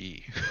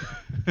heavy.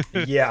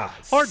 Yeah,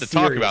 hard to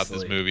talk about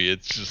this movie.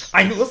 It's just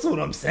that's what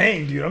I'm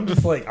saying, dude. I'm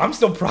just like I'm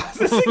still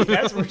processing it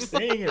as we're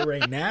saying it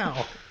right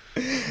now.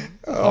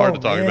 Hard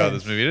to talk about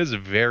this movie. It is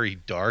very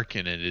dark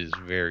and it is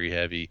very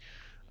heavy,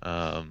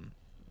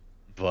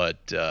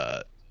 but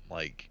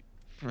like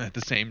at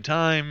the same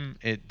time,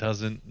 it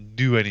doesn't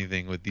do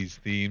anything with these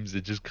themes.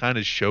 It just kind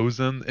of shows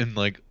them in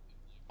like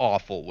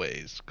awful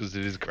ways because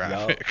it is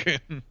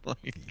graphic.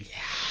 Like, yeah.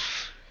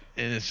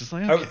 And it's just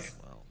like, okay,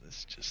 well,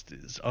 this just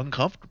is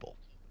uncomfortable.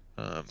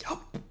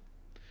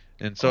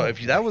 And so if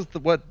that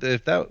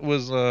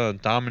was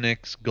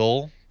Dominic's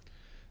goal,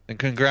 then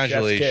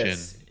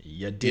congratulations,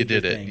 you did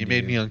it. You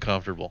made me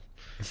uncomfortable,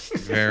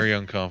 very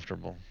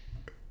uncomfortable.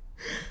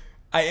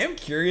 I am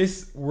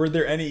curious, were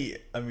there any?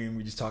 I mean,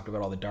 we just talked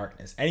about all the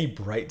darkness. Any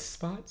bright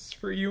spots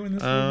for you in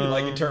this movie,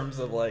 like in terms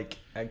of like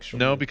actual?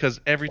 No, because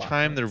every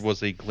time there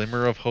was a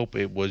glimmer of hope,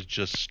 it was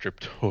just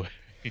stripped away.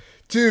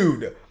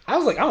 Dude, I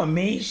was like, I'm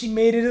amazed she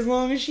made it as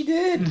long as she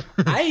did.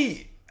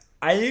 I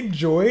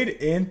enjoyed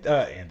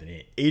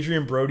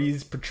Adrian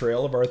Brody's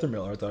portrayal of Arthur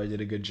Miller. I thought he did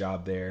a good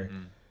job there.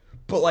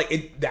 But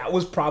like that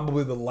was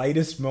probably the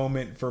lightest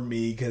moment for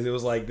me because it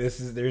was like there's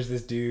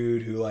this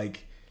dude who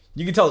like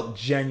you can tell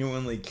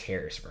genuinely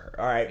cares for her.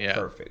 All right,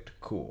 perfect,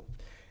 cool.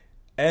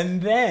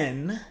 And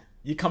then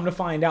you come to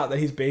find out that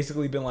he's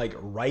basically been like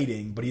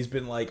writing, but he's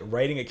been like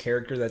writing a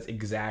character that's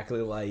exactly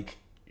like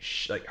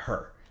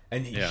her.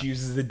 And he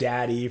uses the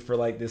daddy for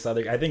like this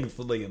other. I think it's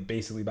like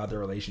basically about their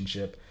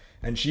relationship,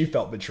 and she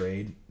felt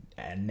betrayed,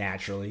 and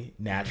naturally,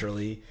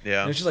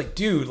 yeah. And she's like,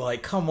 "Dude,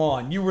 like, come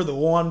on, you were the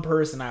one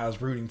person I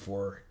was rooting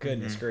for.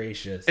 Goodness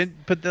gracious!"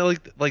 But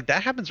like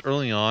that happens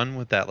early on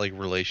with that like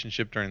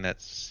relationship during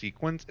that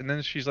sequence, and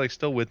then she's like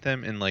still with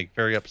him and like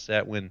very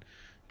upset when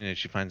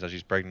she finds out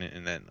she's pregnant,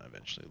 and then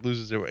eventually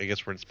loses it. I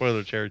guess we're in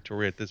spoiler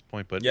territory at this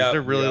point, but is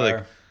there really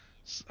like?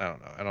 I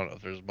don't know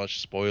if there's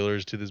much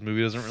spoilers to this movie.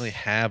 It doesn't really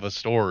have a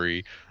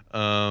story.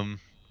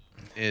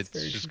 It's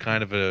just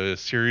kind of a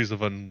series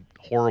of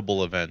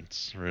horrible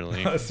events,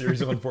 really. A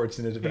series of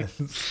unfortunate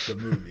events. The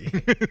movie.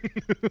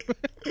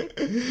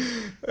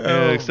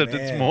 Except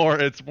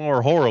man. It's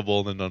more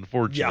horrible than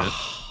unfortunate. Yeah.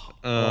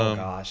 Oh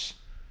gosh.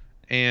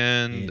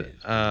 And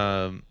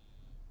what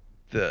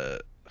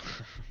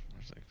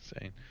was I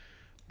saying?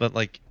 But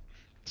like,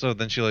 so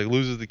then she like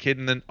loses the kid,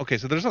 and then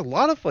so there's a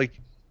lot of like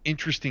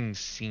interesting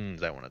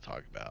scenes I want to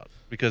talk about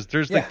because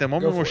there's like the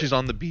moment where she's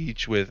on the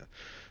beach with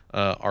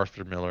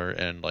Arthur Miller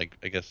and like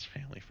I guess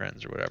family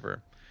friends or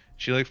whatever.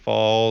 She like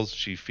falls,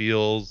 she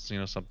feels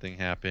something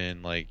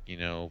happen, like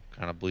kind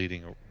of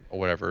bleeding or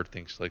whatever,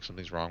 thinks like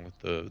something's wrong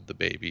with the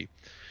baby,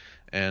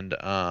 and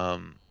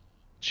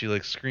she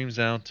like screams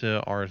out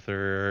to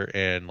Arthur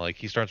and like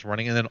he starts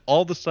running, and then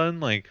all of a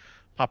sudden like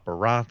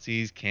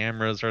paparazzi's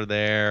cameras are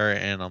there,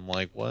 and I'm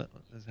like, what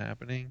is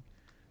happening?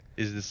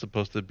 Is this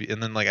supposed to be?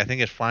 And then like I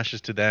think it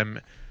flashes to them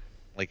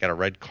like at a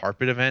red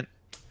carpet event,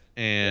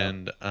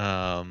 and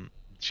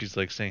she's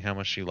like saying how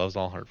much she loves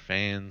all her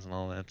fans and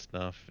all that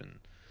stuff, and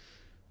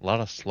a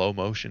lot of slow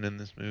motion in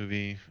this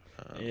movie.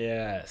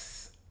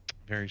 Yes,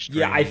 very strange.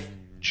 Yeah,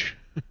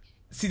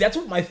 see, that's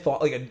what my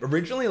thought. Like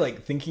originally,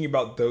 like thinking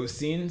about those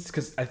scenes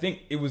because I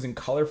think it was in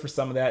color for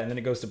some of that, and then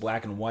it goes to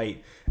black and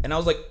white, and I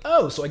was like,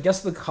 oh, so I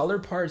guess the color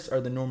parts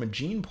are the Norma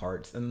Jean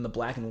parts, and then the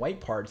black and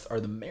white parts are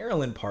the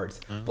Marilyn parts.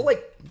 Mm-hmm. But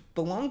like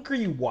the longer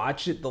you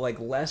watch it, the like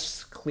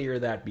less clear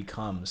that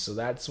becomes. So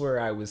that's where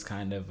I was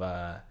kind of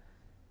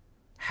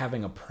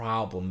having a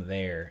problem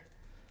there.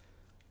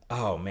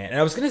 Oh man, and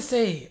I was gonna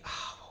say, I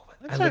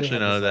That's literally actually had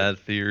not this a like, bad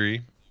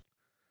theory.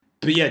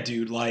 but yeah,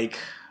 dude, like,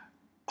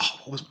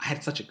 I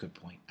had such a good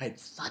point. I had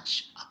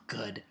such a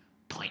good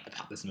point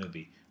about this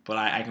movie, but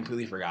I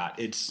completely forgot.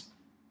 It's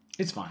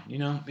fine, you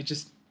know. It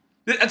just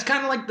that's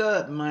kind of like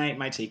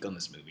my take on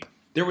this movie.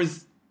 There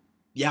was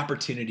the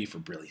opportunity for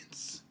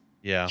brilliance,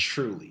 Yeah.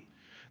 truly,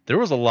 There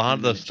was a lot of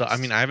and then the it stuff. I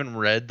mean, just. I haven't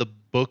read the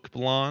book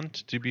Blonde,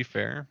 to be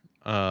fair.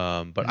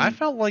 But I Mhm.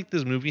 felt like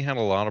this movie had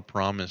a lot of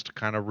promise to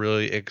kind of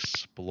really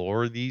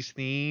explore these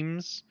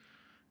themes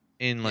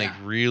in like Yeah.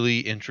 really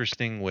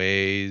interesting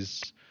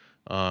ways.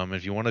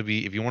 If you want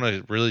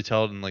to really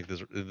tell it in like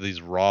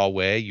this raw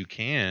way, you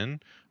can,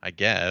 I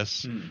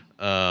guess.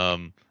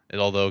 Hmm.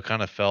 Although it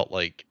kind of felt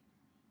like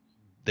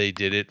they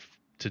did it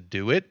to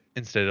do it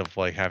instead of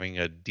like having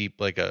a deep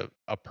like a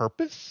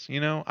purpose, you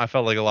know. I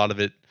felt like a lot of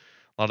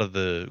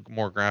the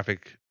more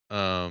graphic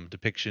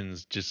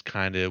depictions just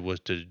kind of was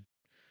to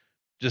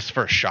just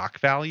for shock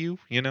value,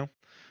 you know.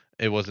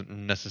 It wasn't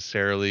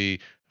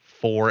necessarily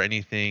for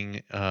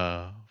anything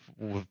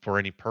for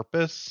any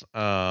purpose.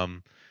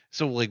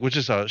 So like, which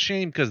is a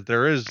shame because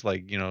there is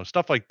like, you know,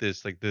 stuff like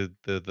this, like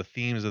the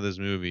themes of this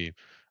movie.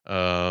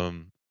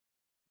 um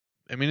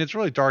I mean, it's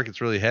really dark, it's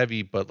really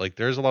heavy, but like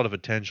there's a lot of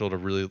potential to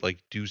really like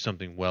do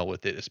something well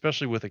with it,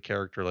 especially with a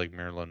character like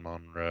Marilyn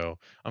Monroe.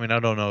 I mean, I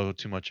don't know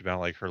too much about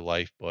like her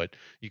life, but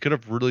you could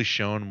have really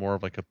shown more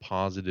of like a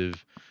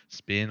positive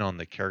spin on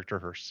the character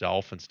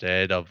herself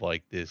instead of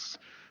like this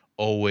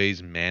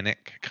always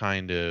manic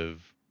kind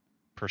of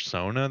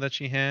persona that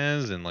she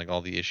has and like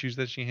all the issues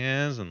that she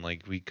has, and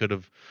like we could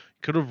have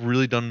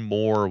really done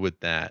more with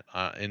that.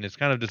 And it's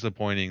kind of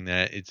disappointing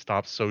that it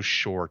stops so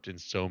short in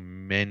so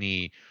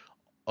many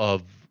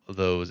of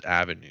those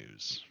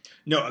avenues.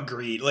 No,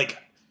 agreed. Like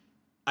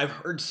I've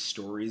heard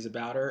stories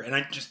about her, and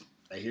I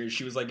hear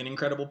she was like an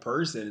incredible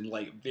person and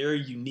like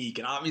very unique,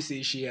 and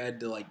obviously she had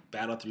to like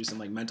battle through some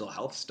like mental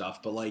health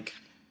stuff, but like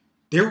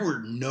there were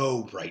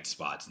no bright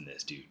spots in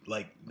this, dude.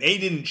 Like they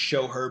didn't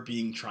show her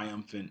being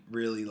triumphant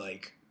really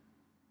like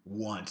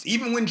once.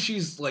 Even when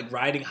she's like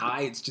riding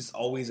high, it's just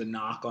always a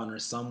knock on her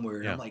somewhere,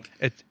 and I'm Yeah. like,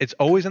 It's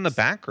always in the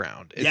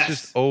background. It's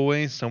just yes,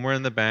 always somewhere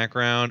in the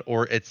background,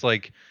 or it's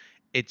like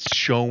it's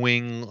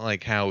showing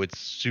like how it's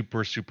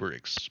super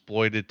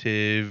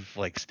exploitative,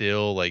 like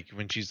still like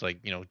when she's like,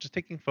 you know, just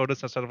taking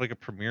photos outside of like a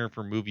premiere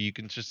for a movie, you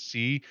can just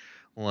see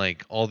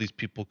like all these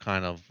people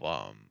kind of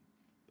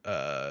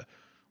uh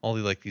all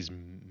the like these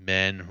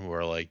men who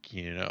are like,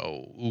 you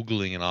know,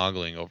 oogling and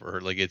ogling over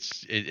her, like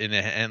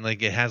and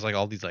like it has like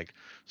all these like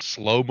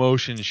slow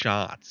motion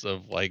shots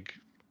of like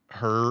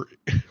her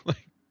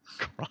like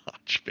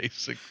crotch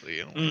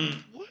basically, and I'm like,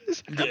 mm, what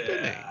is happening?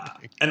 yeah.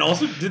 And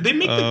also, did they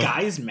make the um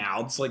guys'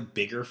 mouths like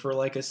bigger for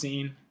like a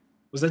scene?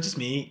 Was that just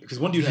me? Because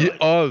one dude had yeah,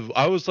 like.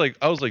 I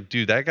was like,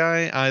 dude, that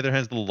guy either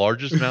has the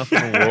largest mouth in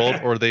the world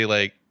or they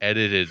like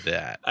edited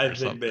that I or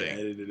think they something.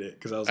 edited it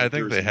because I was I like,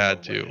 think "There's they no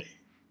had to. way."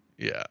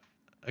 Yeah.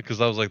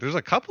 Because I was like, there's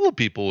a couple of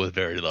people with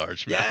very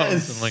large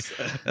mouths, and like,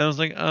 Yes. and I was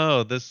like,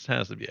 oh, this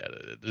has to be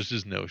edited. There's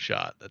just no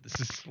shot that this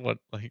is what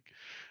like.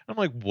 I'm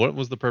like, what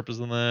was the purpose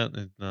of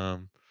that?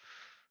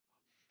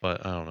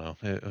 But I don't know.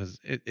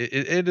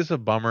 It is a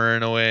bummer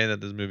in a way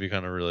that this movie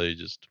kind of really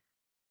just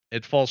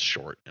it falls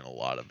short in a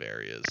lot of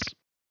areas,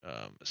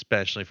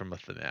 especially from a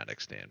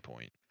thematic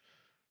standpoint.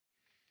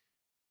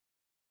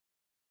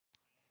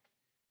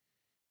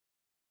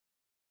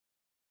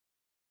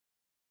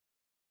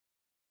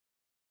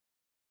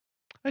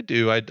 I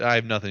do. I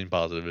have nothing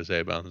positive to say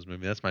about this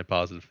movie. That's my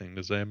positive thing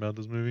to say about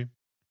this movie.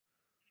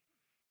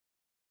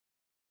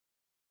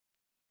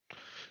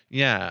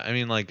 Yeah, I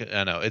mean, like,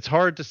 I know it's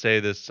hard to say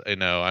this. I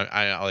know,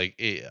 I like,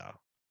 yeah.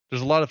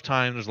 There's a lot of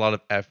time. There's a lot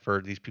of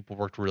effort. These people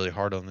worked really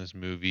hard on this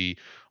movie.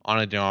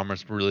 Ana de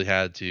Armas really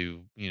had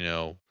to, you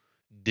know,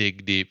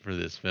 dig deep for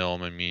this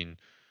film. I mean,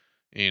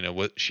 you know,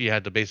 what she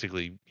had to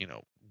basically, you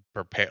know,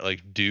 prepare,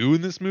 like, do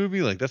in this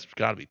movie, like, that's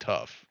got to be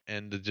tough.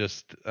 And to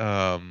just,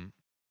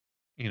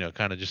 you know,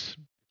 kind of just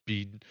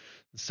be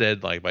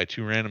said like by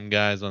two random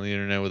guys on the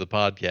internet with a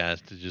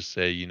podcast to just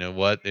say, you know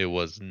what, it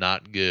was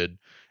not good.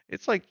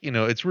 It's like, you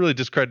know, it's really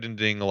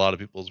discrediting a lot of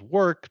people's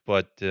work,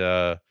 but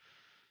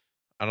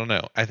I don't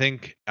know. I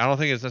don't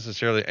think it's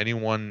necessarily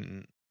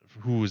anyone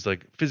who was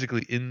like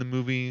physically in the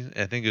movie.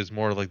 I think it's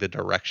more like the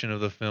direction of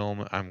the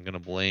film. I'm gonna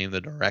blame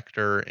the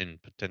director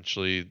and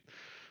potentially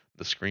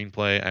the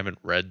screenplay. I haven't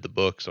read the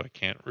book, so I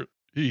can't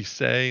really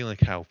say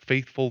like how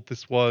faithful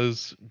this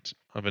was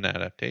of an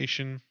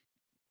adaptation.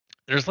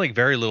 There's like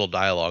very little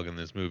dialogue in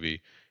this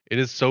movie. It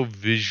is so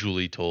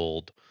visually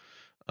told,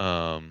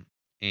 um,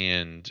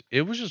 and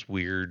it was just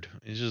weird.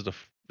 It's just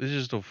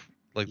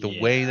like the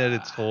way that Yeah.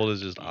 it's told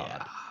is just Yeah.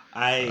 odd,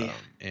 I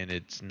and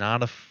it's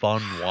not a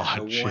fun I watch.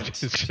 It want is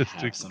to just a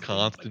have something like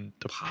constant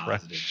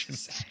positive to depression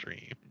say.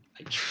 stream.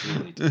 I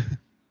truly do.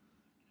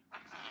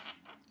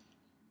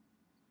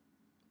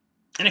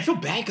 And I feel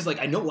bad because like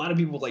I know a lot of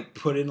people like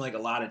put in like a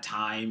lot of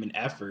time and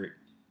effort.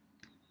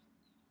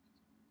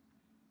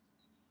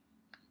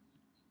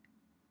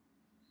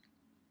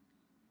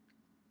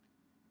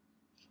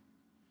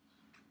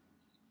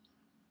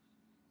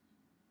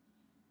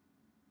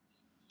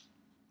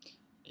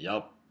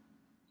 Yup.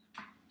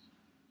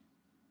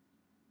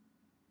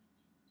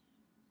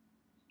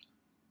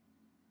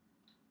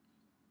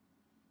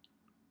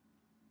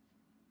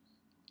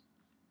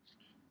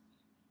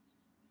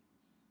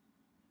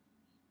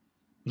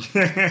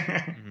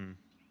 Mhm.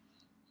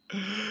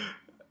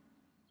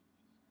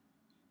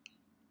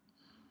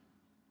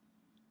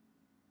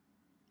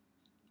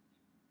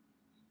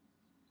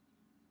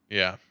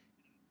 Yeah.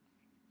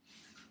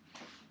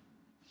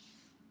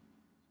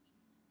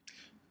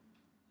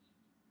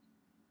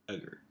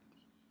 Agreed.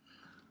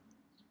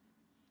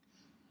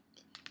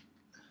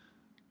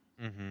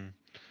 Hmm.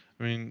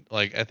 I mean,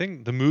 like, I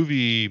think the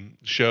movie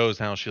shows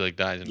how she like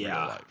dies in real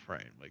Yeah. life,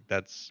 right? Like,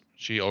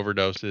 she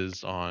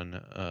overdoses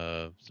on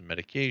some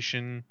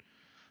medication,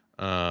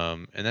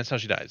 and that's how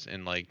she dies.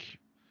 And like,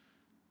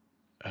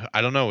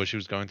 I don't know what she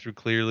was going through.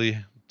 Clearly,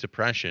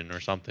 depression or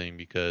something,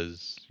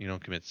 because you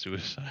don't commit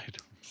suicide.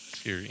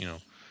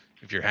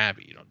 If you're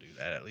happy, you don't do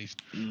that at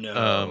least.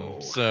 No.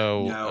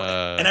 So No.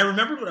 And I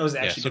remember what I was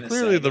yeah. actually So going to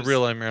clearly, say. the There's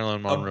real life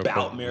Marilyn Monroe about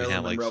probably had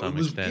Marilyn like Monroe. It some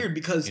was extent, weird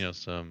because,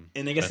 some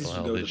and I guess mental this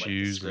would health go to like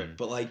the issues, script, and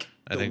but like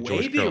I the think way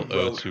George they Carl wrote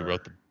Oates, who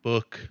wrote her, the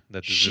book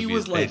that this she movie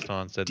is was like based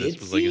on, said this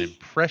was like an ditzy,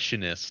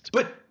 impressionist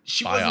but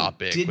she wasn't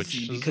biopic, which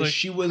ditzy is because like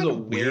she was kind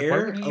of weird. Why aware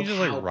wouldn't you of just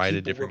like how write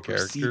a people were different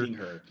character? perceiving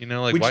her,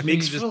 Like which why couldn't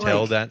makes you for just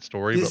tell like that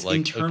story, but this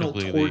like a internal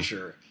completely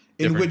torture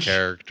in different which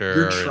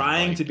you're character and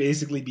trying to like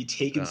basically be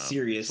taken so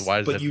serious, why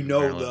does it but have to you be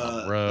know Marilyn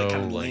the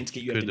kind Monroe? of Like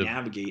landscape you you have to could have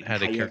navigate and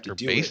had how a you have to character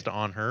do it. based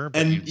on her,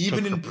 but you And took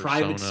even her in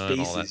private persona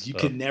and all that spaces, you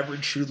could stuff. never So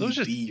it truly was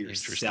just be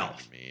interesting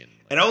yourself. to me,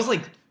 And I was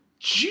like,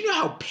 do you know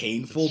how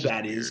painful it's just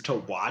that is weird. to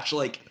watch?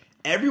 Like,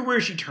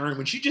 everywhere she turned,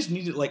 when she just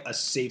needed like a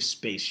safe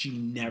space, she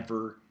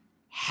never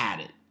had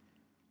it.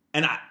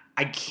 And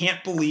I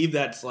can't believe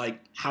that's like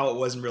how it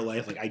was in real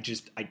life. Like,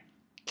 I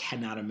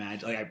cannot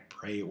imagine. Like, I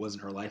pray it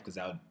wasn't her life because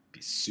that would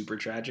be super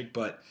tragic.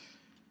 But,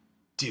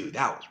 dude,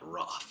 that was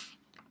rough.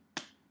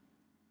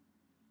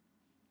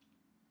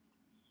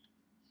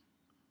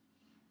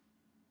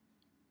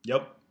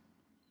 Yep.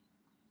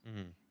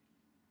 Mhm.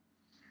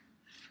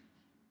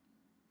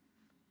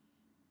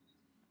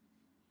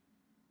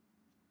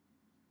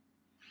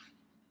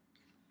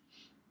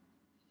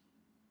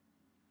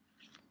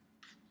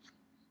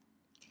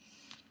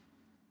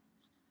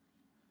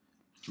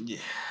 Yeah.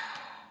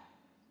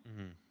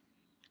 Mhm.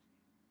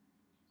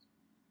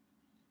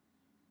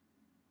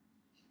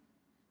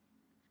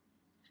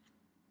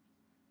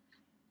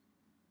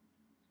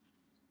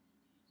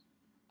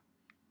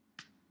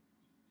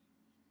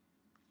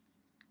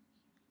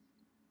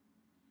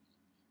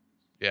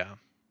 Yeah.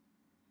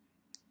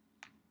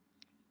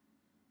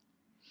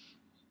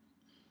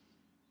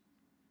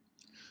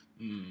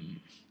 Mm,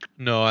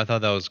 No, I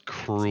thought that was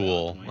that's a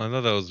valid cruel. point. I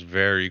thought that was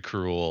very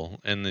cruel,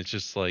 and it's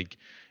just like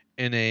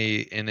in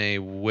a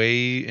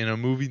way in a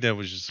movie that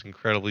was just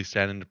incredibly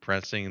sad and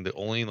depressing. The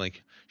only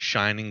like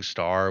shining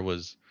star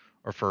was,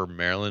 or for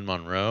Marilyn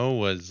Monroe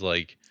was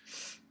like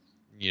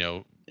you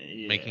know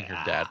making her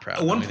Yeah. dad At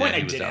proud, one knowing point, that I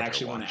he was did out there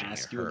actually want to watching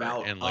ask you her,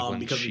 about and like when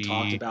because we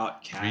talked she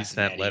about Cass reads and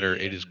that letter,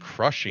 Eddie, it is and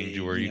crushing they,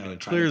 to her. You can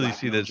trying to clearly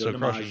see that blackmail it's Joe so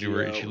crushing to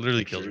her, and DiMaggio she with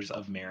literally kills pictures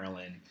herself. of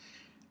Marilyn.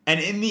 And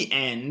in the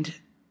end,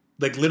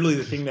 like literally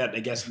the thing that I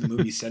guess the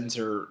movie sends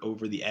her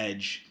over the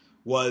edge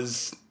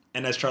was,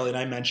 and as Charlie and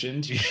I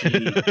mentioned,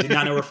 she did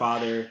not know her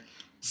father.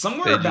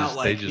 Somewhere about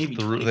They like just maybe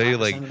threw they 25%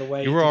 like of the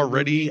way you were through the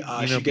movie,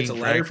 already she gets being a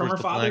letter dragged from towards her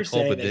the father black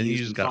hole, saying but that then you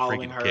he's just been got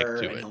following freaking kicked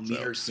her to and it. he'll meet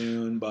So her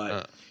soon,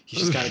 uh, but he's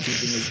just kind of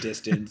keeping his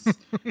distance.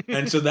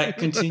 And so that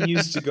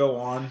continues to go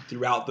on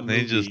throughout the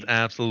they just movie. And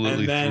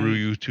absolutely threw then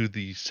you to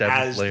the seventh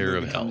as the layer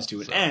movie of comes hell.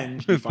 to an So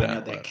end, you with find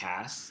out that that one,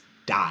 Cass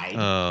died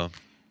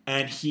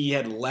and he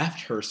had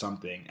left her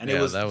something. And it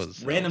yeah, was that this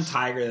was random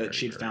tiger that very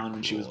she'd very found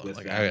when she was cruel, and with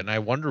like them. I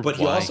wonder But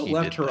he why also he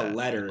left did her a that, and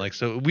letter, like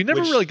so we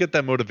never which really get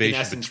that in motivation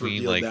essence between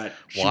revealed like that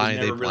she was why they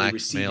never really blackmailed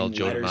receiving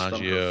Joe letters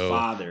from her DiMaggio,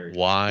 father. It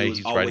why was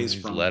he's writing always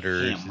these from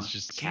letters. It him,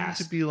 just seemed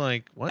to Cass. be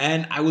like what.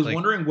 And I was Like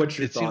wondering what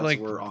your it seemed thoughts like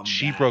were on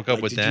she that. broke up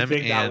Like, with did you them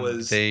think that and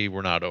was they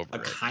were not over a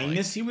it.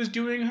 kindness he was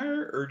doing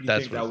her, or do you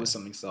That's think what that it was seemed.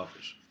 something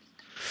selfish?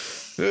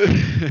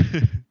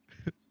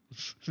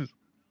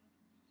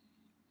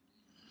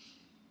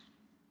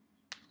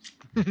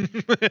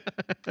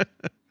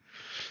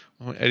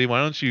 Well, Eddie, why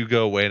don't you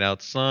go wait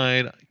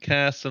outside?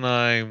 Cass and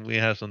I, we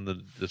have something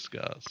to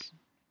discuss.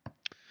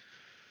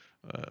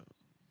 Uh,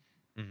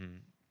 mhm.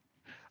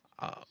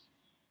 uh,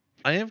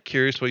 I am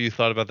curious what you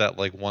thought about that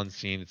like one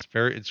scene. It's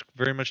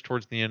very much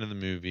towards the end of the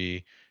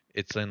movie.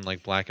 It's in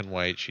like black and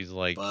white. She's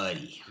like,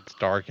 Buddy, it's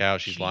dark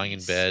out. She's lying in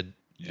jeez. bed.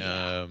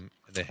 Yeah.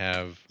 They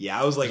have Yeah,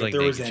 I was like, she's if like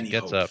there was naked. She any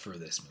gets hope up for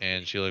this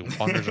and she movie, like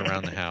wanders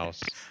around the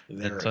house.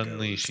 And there it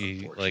suddenly goes,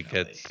 she like unfortunately.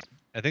 gets.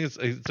 I think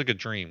it's like a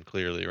dream,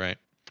 clearly, right?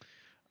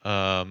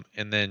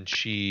 And then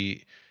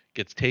she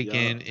gets taken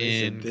Yup, they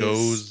said in, this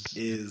goes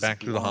is back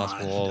to the blonde.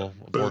 hospital.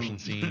 Abortion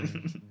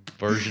scene, Boom.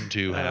 version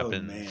two Oh,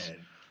 happens.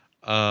 man.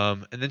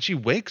 And then she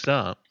wakes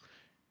up,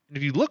 and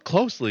if you look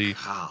closely,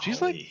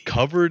 she's like Golly.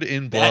 covered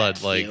in That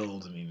blood. Like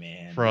killed me,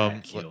 man. from,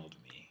 That killed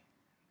me.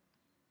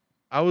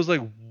 I was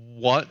like,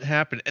 what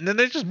happened? And then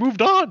they just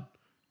moved on.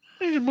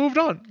 He just moved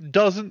on.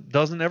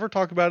 Doesn't ever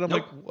talk about it. I'm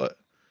Nope. like, what?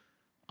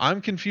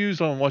 I'm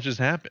confused on what just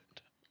happened.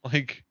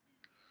 Like,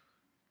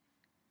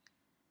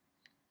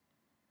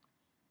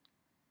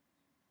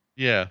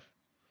 yeah.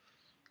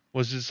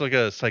 Was this like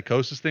a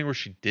psychosis thing where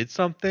she did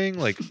something?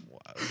 Like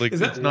Is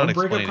that it's not one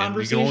breakup explained,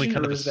 and you can only conversation,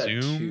 kind or of is that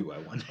assume two? I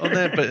wonder. on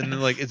that. But and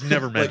then like it's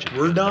never Like mentioned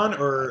we're again. It's never done,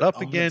 brought or up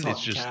I'm gonna again. It's talk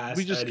just Cass,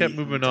 we just Eddie. kept I'm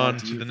gonna moving talk on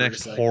to to you the for a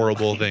next second.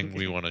 horrible Like, thing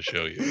we want to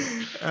show you.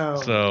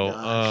 oh So my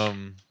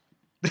gosh.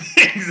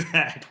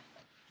 Exactly.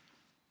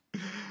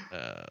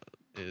 uh,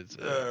 it's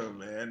Oh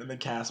man! And then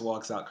Cass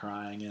walks out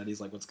crying, and he's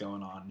like, "What's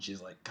going on?" And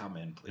she's like, "Come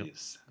in, yep.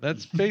 please."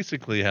 That's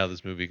basically how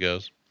this movie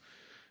goes.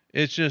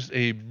 It's just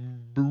a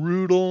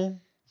brutal,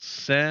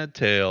 sad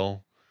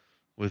tale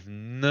with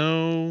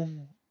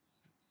no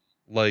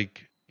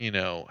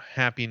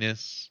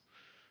happiness,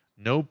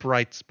 no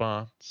bright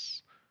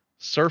spots,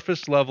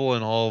 surface level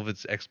in all of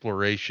its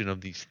exploration of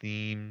these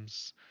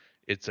themes.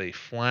 It's a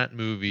flat Mhm.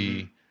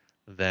 movie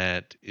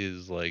that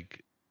is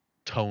like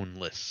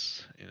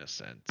toneless in a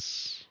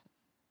sense.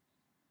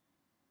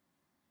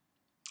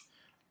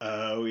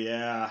 Oh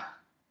yeah.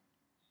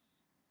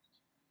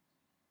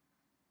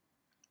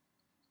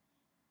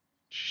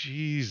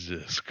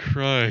 Jesus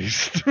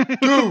Christ.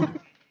 Dude,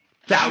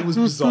 that was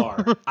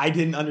bizarre. I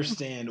didn't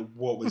understand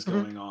what was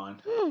going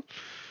on.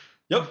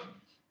 Yep.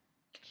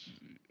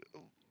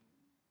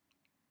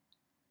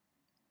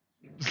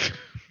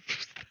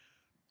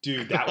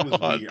 Dude, that was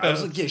God, weird. I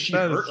was like, yeah, she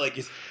hurt. Like,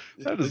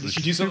 that is did a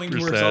she do something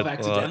super to herself sad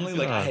thought. accidentally?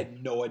 Like, I God.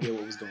 had no idea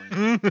what was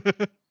going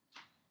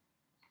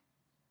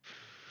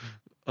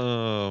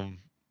on.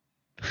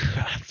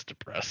 That's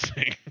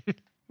depressing.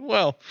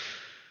 well,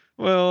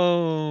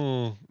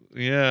 well,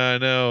 yeah, I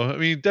know. I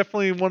mean,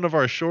 definitely one of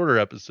our shorter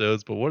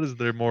episodes, but what is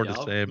there more to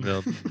Yup. say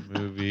about this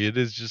movie?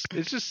 It's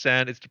just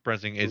sad, it's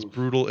depressing, it's Oof.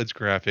 brutal, it's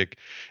graphic,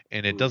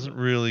 and it doesn't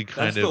Brutal. really That's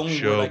kind the of only word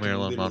show I can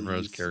Marilyn literally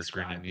Monroe's use to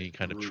character in describe any it.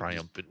 kind of Just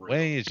triumphant brutal.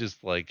 way. It's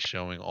just like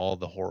showing all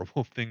the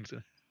horrible things that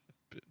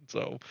happen.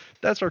 So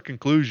that's our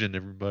conclusion,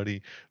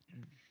 everybody.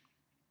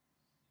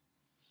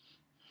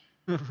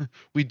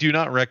 We do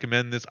not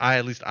recommend this.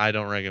 At least I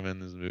don't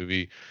recommend this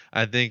movie.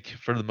 I think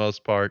for the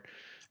most part,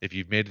 if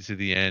you've made it to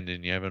the end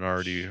and you haven't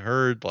already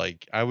heard,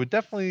 like I would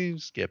definitely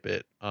skip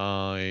it.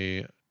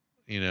 You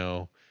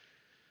know,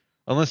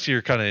 unless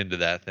you're kind of into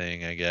that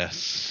thing, I guess.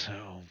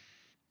 So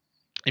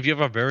if you have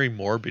a very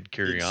morbid It's the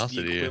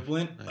curiosity,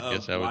 equivalent I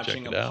guess of I would check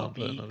watching a it out.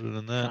 But puppy other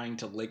than that, trying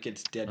to lick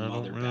its dead I don't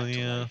mother back really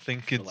to life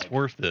think for it's like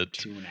worth it.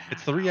 two and a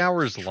It's half 3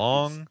 hours hours.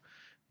 long.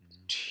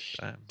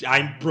 I'm I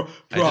just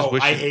bro.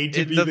 wish I hate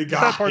to be the the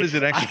sad part guy. is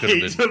it I actually could have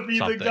hate been to be the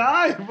something.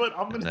 guy, but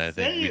I'm And gonna I think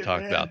say we it,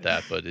 talked man. about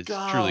that, but it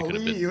truly could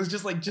have Golly, it been was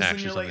just when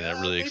actually you're like, something that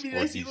really maybe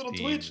I explored see a these little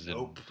twitch. themes, and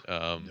Nope,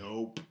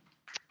 nope.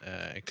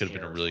 it could have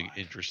been a really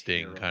Terrifying,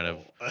 interesting kind of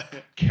terrible.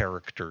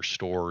 character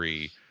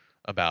story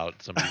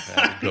about somebody who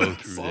had to go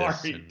through this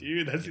Sorry, and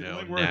dude. That's the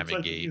only words I can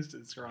navigate use to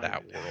describe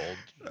that it. world,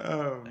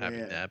 Oh having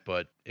man. that.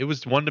 But it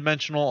was one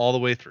dimensional all the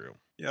way through.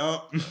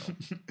 Yep. So.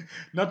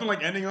 Nothing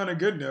like ending on a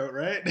good note,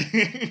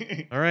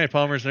 right? All right,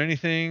 Palmer, is there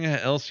anything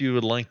else you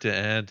would like to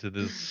add to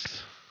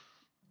this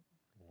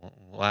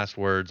last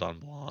words on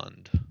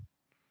Blonde?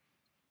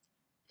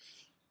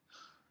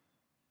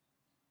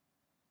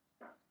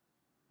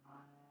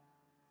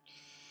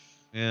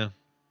 Yeah.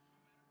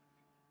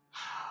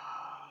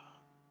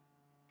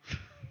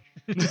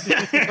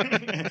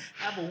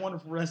 Have a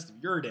wonderful rest of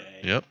your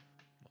day. Yep.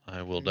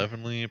 I will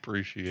definitely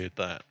appreciate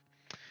that.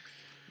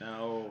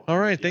 No. All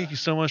right. Thank you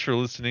so much for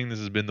listening. This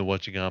has been the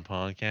What You Got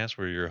podcast.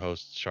 We're your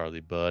hosts,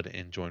 Charlie Budd,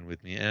 and joined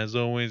with me, as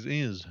always,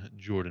 is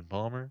Jordan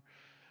Palmer.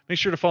 Make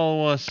sure to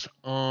follow us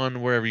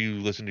on wherever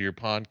you listen to your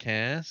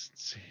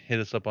podcasts.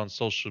 Hit us up on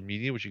social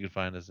media, which you can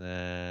find us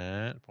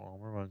at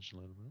Palmer. Why don't you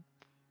let them know?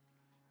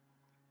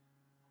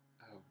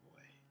 Oh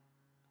boy.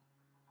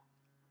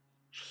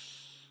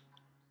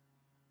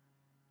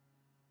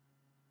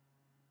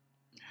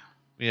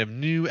 We have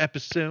new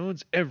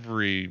episodes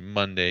every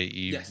Monday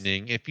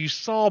evening. Yes. If you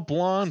saw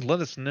Blonde, let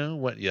us know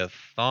what you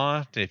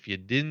thought. If you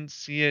didn't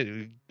see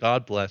it,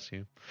 God bless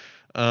you.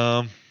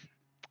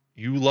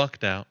 You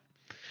lucked out.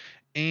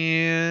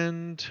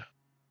 And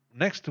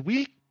next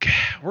week,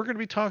 we're going to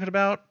be talking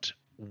about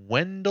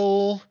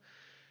Wendell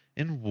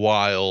and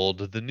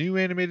Wild, the new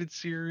animated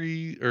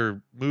series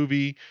or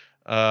movie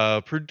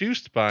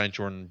produced by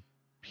Jordan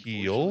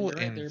Peele You're right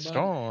and there, bud.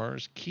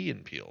 stars Key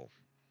and Peele.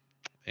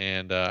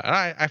 And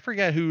I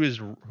forget who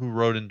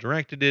wrote and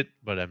directed it,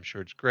 but I'm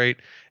sure it's great.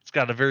 It's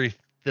got a very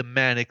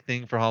thematic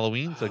thing for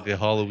Halloween. It's like the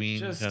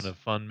Halloween kind of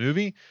fun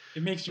movie.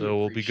 It makes you So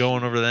we'll be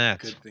going over that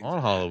good things on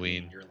that happen in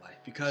Halloween. your life,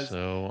 because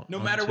So no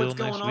matter until what's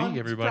going next on, week, it's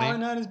everybody. probably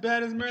not as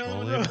bad as Catch you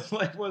all Marilyn later. Monroe's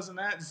life wasn't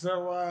that.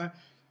 So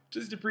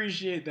just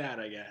appreciate that,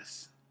 I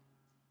guess.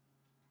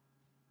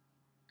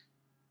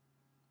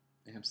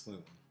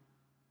 Absolutely.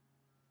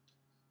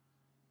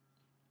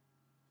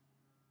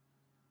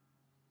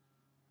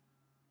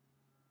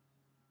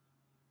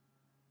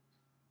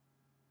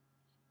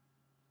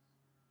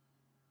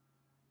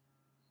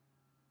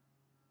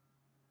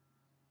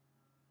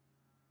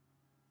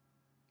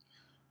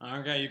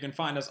 Okay, you can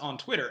find us on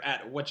Twitter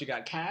at What You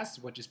Got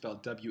Cast, what you spell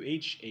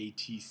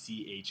WHATCHA,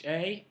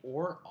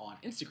 or on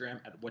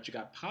Instagram at What You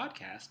Got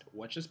Podcast,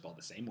 what you spell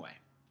the same way.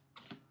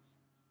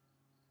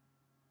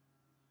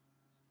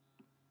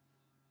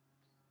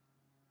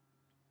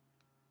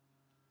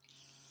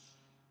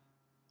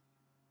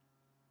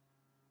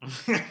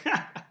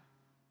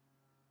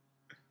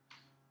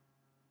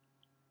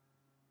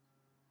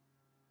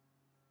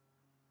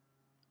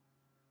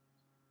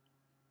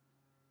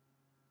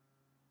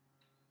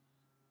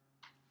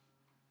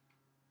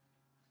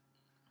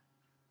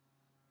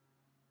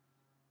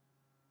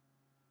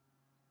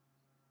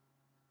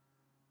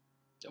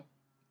 So,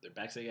 they're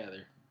back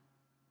together.